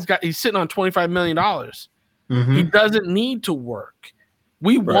 The he's sitting on $25 million. He doesn't need to work.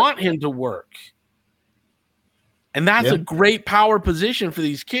 We want him to work. And that's a great power position for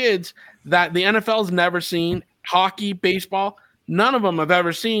these kids that the NFL's never seen. Hockey, baseball, none of them have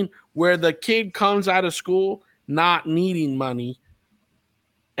ever seen, where the kid comes out of school not needing money.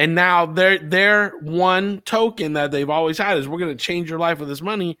 And now their one token that they've always had is, we're going to change your life with this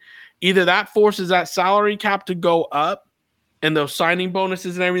money. Either that forces that salary cap to go up and those signing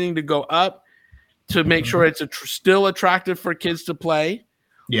bonuses and everything to go up to make sure it's still attractive for kids to play.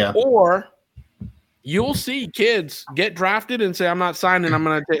 Yeah. Or you'll see kids get drafted and say, I'm not signing. I'm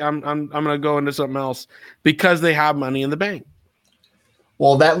going to go into something else because they have money in the bank.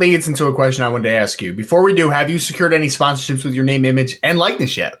 Well, that leads into a question I wanted to ask you. Before we do, have you secured any sponsorships with your name, image, and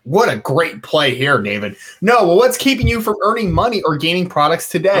likeness yet? What a great play here, David. No, well, what's keeping you from earning money or gaining products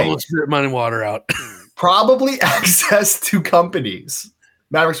today? Let's spit money water out. Probably access to companies.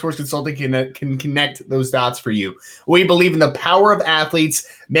 Maverick Sports Consulting can connect those dots for you. We believe in the power of athletes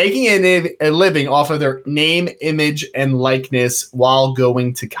making a living off of their name, image, and likeness while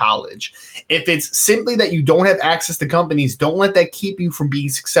going to college. If it's simply that you don't have access to companies, don't let that keep you from being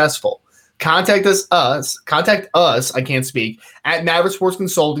successful. Contact us, at Maverick Sports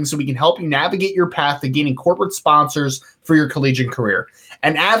Consulting so we can help you navigate your path to gaining corporate sponsors for your collegiate career.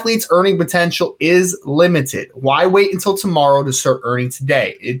 An athlete's earning potential is limited. Why wait until tomorrow to start earning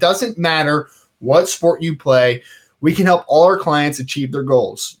today? It doesn't matter what sport you play. We can help all our clients achieve their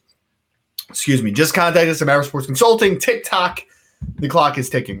goals. Just contact us at Maverick Sports Consulting, TikTok. The clock is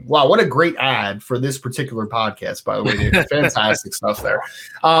ticking. Wow, what a great ad for this particular podcast, by the way, dude. Fantastic stuff there.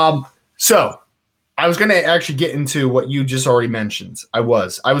 So I was going to actually get into what you just already mentioned. I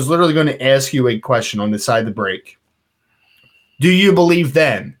was literally going to ask you a question on the side of the break. Do you believe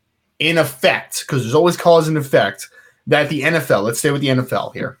then, in effect, because there's always cause and effect, that the NFL, let's stay with the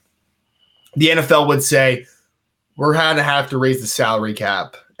NFL here, the NFL would say, we're going to have to raise the salary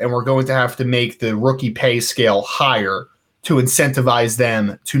cap, and we're going to have to make the rookie pay scale higher to incentivize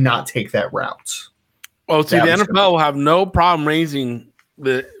them to not take that route? Well, see, the NFL will have no problem raising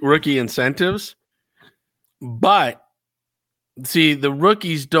the rookie incentives, but see, the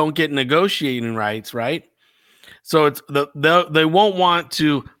rookies don't get negotiating rights, right? So it's they won't want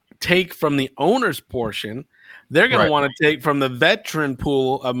to take from the owner's portion. They're going Right. to want to take from the veteran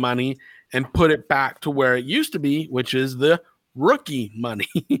pool of money and put it back to where it used to be, which is the rookie money.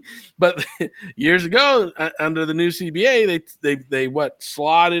 But years ago, under the new CBA, they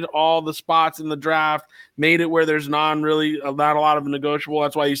slotted all the spots in the draft, made it where there's not a lot of negotiable.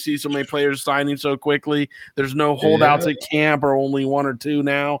 That's why you see so many players signing so quickly. There's no holdouts at camp, or only 1 or 2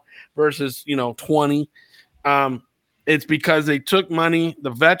 now versus 20. It's because they took money. The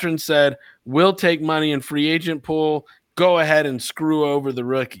veterans said, we'll take money in free agent pool, go ahead and screw over the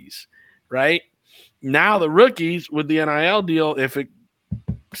rookies, right? Now the rookies with the NIL deal, if it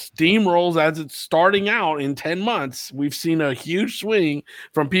steamrolls as it's starting out in 10 months, we've seen a huge swing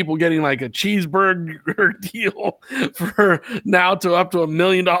from people getting like a cheeseburger deal for now to up to $1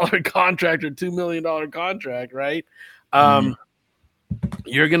 million contract or $2 million contract, right?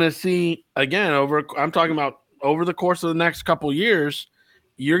 You're going to see, again, I'm talking about over the course of the next couple of years,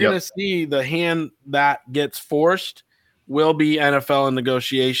 you're going to see the hand that gets forced will be NFL in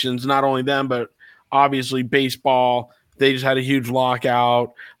negotiations, not only them, but obviously baseball. They just had a huge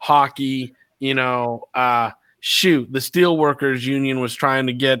lockout. Hockey, the Steelworkers Union was trying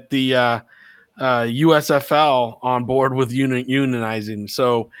to get the USFL on board with unionizing.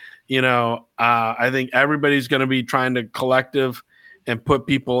 So, I think everybody's going to be trying to collective and put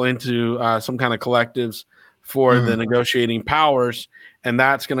people into some kind of collectives for the negotiating powers. And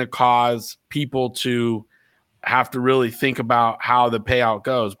that's going to cause people to have to really think about how the payout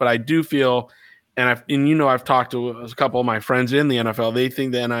goes. But I do feel, I've talked to a couple of my friends in the NFL, they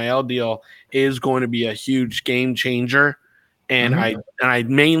think the NIL deal is going to be a huge game changer. And I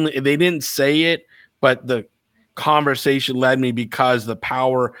mainly, they didn't say it, but the conversation led me because the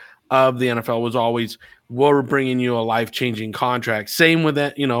power of the NFL was always, we're bringing you a life-changing contract. Same with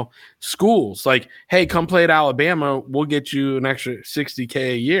that, schools like, hey, come play at Alabama. We'll get you an extra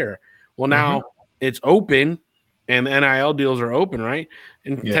 $60K a year. Well, now it's open and the NIL deals are open, right?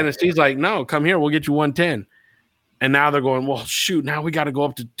 And Tennessee's like, no, come here. We'll get you 110. And now they're going, well, shoot, now we got to go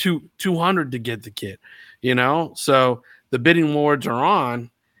up to 200 to get the kid, So the bidding wars are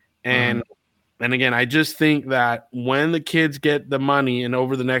on. And again, I just think that when the kids get the money and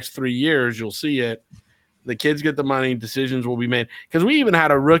over the next 3 years, you'll see it. The kids get the money, decisions will be made. Because we even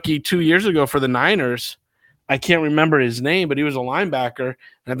had a rookie 2 years ago for the Niners. I can't remember his name, but he was a linebacker.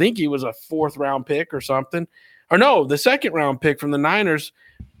 And I think he was a 4th-round pick or something. Or no, the 2nd-round pick from the Niners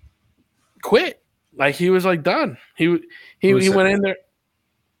quit. Like, he was, like, done. He went in there.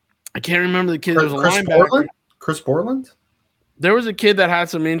 I can't remember the kid. There was a linebacker. Chris Borland? There was a kid that had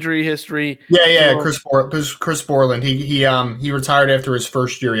some injury history. Yeah, Chris Borland. He retired after his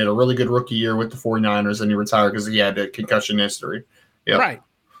first year. He had a really good rookie year with the 49ers, and he retired because he had a concussion history. Yep. Right.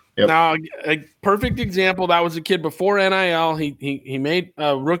 Yep. Now, a perfect example, that was a kid before NIL. He made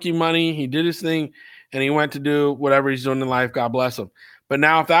rookie money. He did his thing, and he went to do whatever he's doing in life. God bless him. But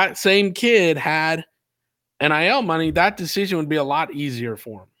now if that same kid had NIL money, that decision would be a lot easier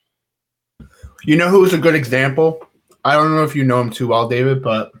for him. You know who's a good example? I don't know if you know him too well, David,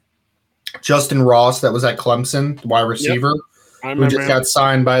 but Justin Ross, that was at Clemson, the wide receiver, who just got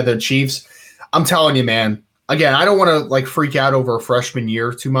signed by the Chiefs. I'm telling you, man, again, I don't want to freak out over a freshman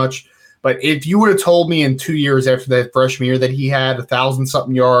year too much, but if you would have told me in 2 years after that freshman year that he had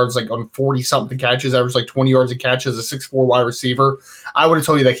 1,000-something yards, like on 40-something catches, averaged like 20 yards a catch as a 6'4" wide receiver, I would have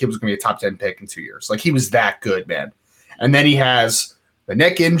told you that kid was going to be a top 10 pick in 2 years. Like, he was that good, man. And then he has the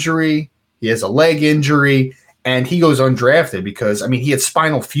neck injury, he has a leg injury, and he goes undrafted because, he had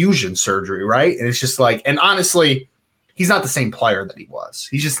spinal fusion surgery, right? And it's just like, and honestly, he's not the same player that he was.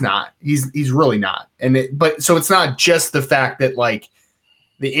 He's just not. He's really not. So it's not just the fact that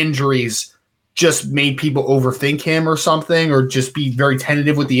the injuries just made people overthink him or something, or just be very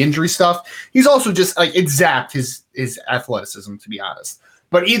tentative with the injury stuff. He's also just it zapped his athleticism, to be honest.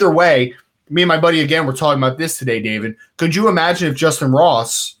 But either way, me and my buddy again were talking about this today, David. Could you imagine if Justin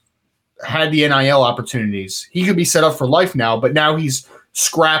Ross had the NIL opportunities? He could be set up for life now, but now he's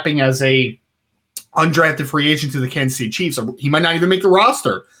scrapping as a undrafted free agent to the Kansas City Chiefs. He might not even make the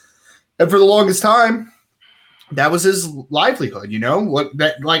roster. And for the longest time, that was his livelihood,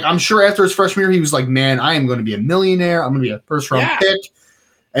 I'm sure after his freshman year, he was like, man, I am going to be a millionaire. I'm going to be a first-round pick.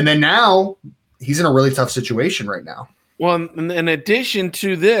 And then now he's in a really tough situation right now. Well, in addition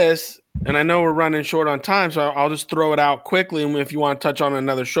to this, and I know we're running short on time, so I'll just throw it out quickly. And if you want to touch on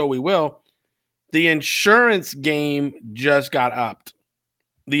another show, we will. The insurance game just got upped.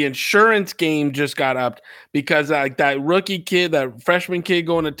 Because that rookie kid, that freshman kid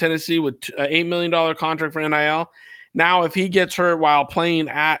going to Tennessee with an $8 million contract for NIL. Now, if he gets hurt while playing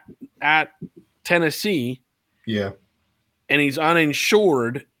at Tennessee, and he's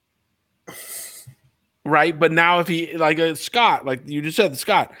uninsured, right? But now if he, like Scott, like you just said,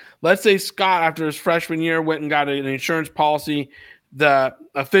 Scott, let's say Scott after his freshman year went and got an insurance policy, a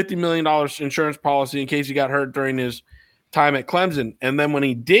 $50 million insurance policy in case he got hurt during his time at Clemson. And then when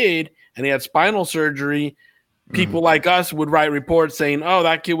he did, and he had spinal surgery, people like us would write reports saying, oh,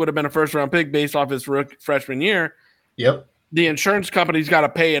 that kid would have been a first round pick based off his freshman year. Yep. The insurance company's got to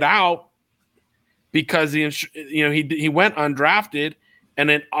pay it out because he went undrafted, and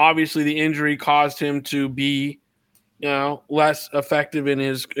then obviously the injury caused him to be, less effective in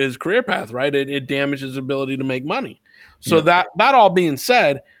his career path, right? It damaged his ability to make money. So that all being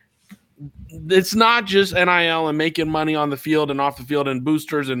said, it's not just NIL and making money on the field and off the field and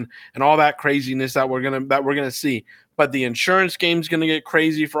boosters and all that craziness that we're gonna see. But the insurance game's gonna get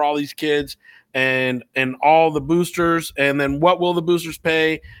crazy for all these kids and all the boosters. And then what will the boosters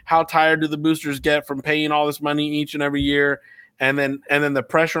pay? How tired do the boosters get from paying all this money each and every year? And then the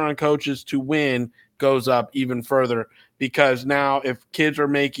pressure on coaches to win goes up even further, because now if kids are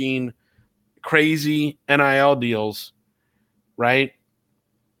making crazy NIL deals, right,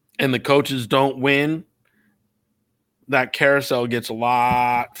 and the coaches don't win, that carousel gets a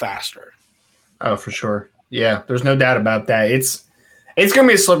lot faster. Oh, for sure. Yeah, there's no doubt about that. It's going to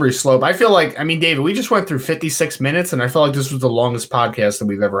be a slippery slope. I feel like, David, we just went through 56 minutes, and I feel like this was the longest podcast that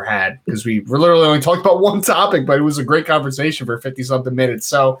we've ever had because we were literally only talking about one topic, but it was a great conversation for 50-something minutes.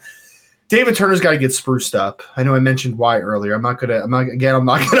 So David Turner's got to get spruced up. I know I mentioned why earlier. I'm not gonna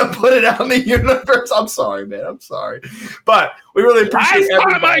put it out in the universe. I'm sorry, man. I'm sorry, but we really appreciate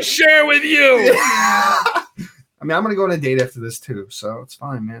everybody. I share with you. I'm gonna go on a date after this too, so it's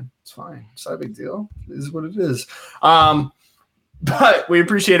fine, man. It's fine. It's not a big deal. It is what it is. But we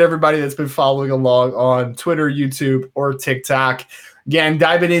appreciate everybody that's been following along on Twitter, YouTube, or TikTok. Again,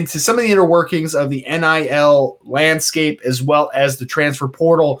 diving into some of the inner workings of the NIL landscape as well as the transfer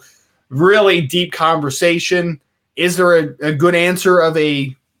portal. Really deep conversation. Is there a good answer of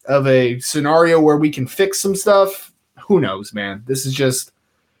a scenario where we can fix some stuff? Who knows, man? This is just,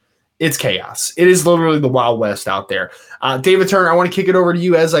 it's chaos. It is literally the Wild West out there. David Turner, I want to kick it over to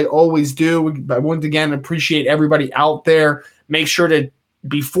you as I always do. I once again appreciate everybody out there. Make sure to,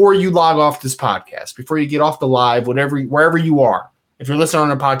 before you log off this podcast, before you get off the live, wherever you are, if you're listening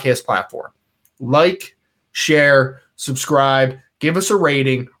on a podcast platform, like, share, subscribe, give us a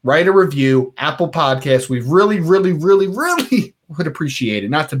rating, write a review, Apple Podcasts. We really, really, really, really would appreciate it.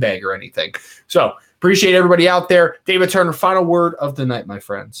 Not to beg or anything. So appreciate everybody out there. David Turner, final word of the night, my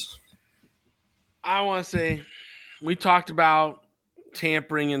friends. I want to say we talked about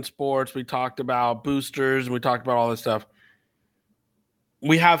tampering in sports. We talked about boosters. And we talked about all this stuff.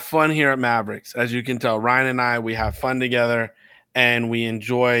 We have fun here at Mavericks. As you can tell, Ryan and I, we have fun together, and we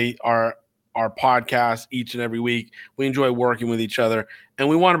enjoy our podcast each and every week. We enjoy working with each other, and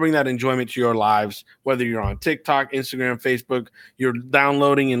we want to bring that enjoyment to your lives, whether you're on TikTok, Instagram, Facebook, you're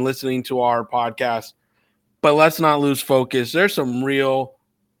downloading and listening to our podcast. But let's not lose focus. There's some real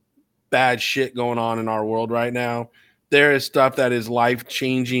bad shit going on in our world right now. There is stuff that is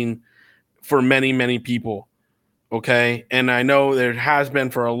life-changing for many, many people. Okay. And I know there has been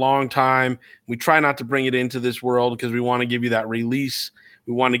for a long time. We try not to bring it into this world because we want to give you that release.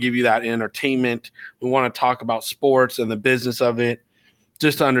 We want to give you that entertainment. We want to talk about sports and the business of it,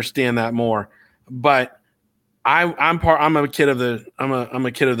 just to understand that more. But I'm a kid of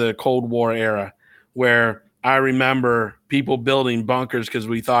the Cold War era, where I remember people building bunkers because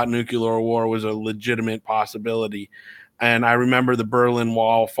we thought nuclear war was a legitimate possibility. And I remember the Berlin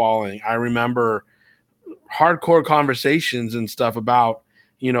Wall falling. I remember hardcore conversations and stuff about,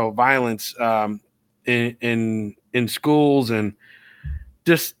 violence in schools, and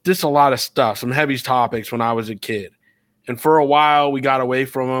just a lot of stuff, some heavy topics when I was a kid. And for a while, we got away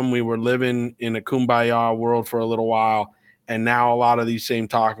from them. We were living in a kumbaya world for a little while. And now a lot of these same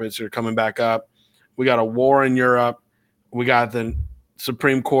topics are coming back up. We got a war in Europe. We got the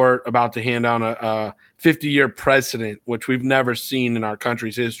Supreme Court about to hand down a 50-year precedent, which we've never seen in our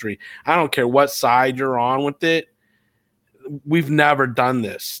country's history. I don't care what side you're on with it. We've never done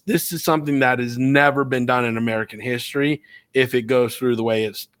this. This is something that has never been done in American history. If it goes through the way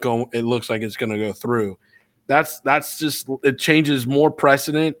it looks like it's going to go through. That's just, it changes more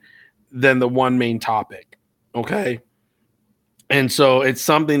precedent than the one main topic. Okay. And so it's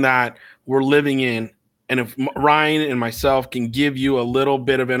something that we're living in. And if Ryan and myself can give you a little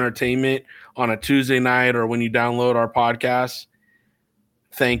bit of entertainment on a Tuesday night or when you download our podcast,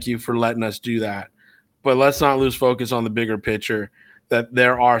 thank you for letting us do that. But let's not lose focus on the bigger picture, that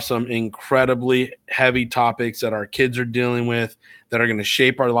there are some incredibly heavy topics that our kids are dealing with that are going to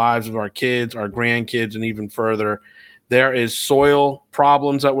shape our lives of our kids, our grandkids, and even further, There is soil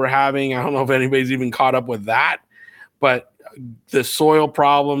problems that we're having. I don't know if anybody's even caught up with that, but the soil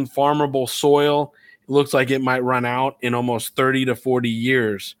problem, farmable soil, looks like it might run out in almost 30 to 40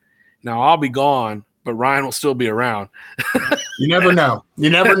 years. Now, I'll be gone, but Ryan will still be around. You never know. You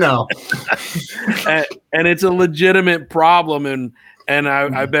never know. and it's a legitimate problem. And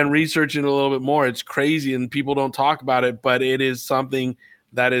I've been researching a little bit more. It's crazy, and people don't talk about it, but it is something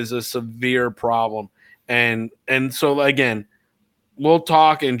that is a severe problem. And so, again, we'll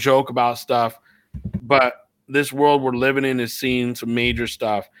talk and joke about stuff, but this world we're living in is seeing some major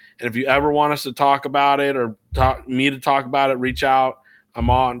stuff. And if you ever want us to talk about it or me to talk about it, reach out. I'm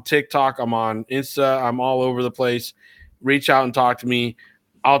on TikTok. I'm on Insta. I'm all over the place. Reach out and talk to me.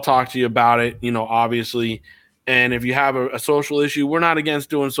 I'll talk to you about it, obviously. And if you have a social issue, we're not against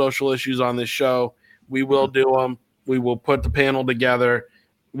doing social issues on this show. We will do them. We will put the panel together.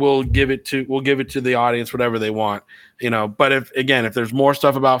 We'll give it to the audience, whatever they want, But if there's more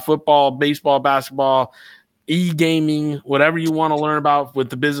stuff about football, baseball, basketball, e-gaming, whatever you want to learn about with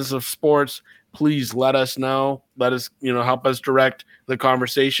the business of sports, please let us know. Let us, help us direct the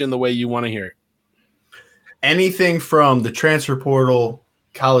conversation the way you want to hear it. Anything from the transfer portal,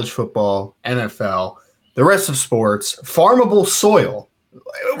 college football, NFL, the rest of sports, farmable soil.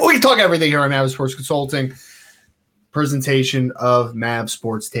 We can talk everything here on Mav Sports Consulting. Presentation of Mav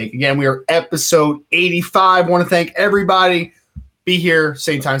Sports Take. Again, we are episode 85. Want to thank everybody. Be here,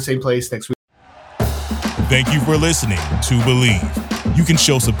 same time, same place next week. Thank you for listening to Believe. You can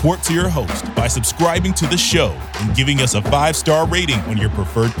show support to your host by subscribing to the show and giving us a 5-star rating on your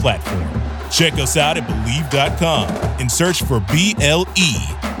preferred platform. Check us out at Believe.com and search for BLEAV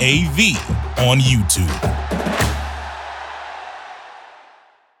on YouTube.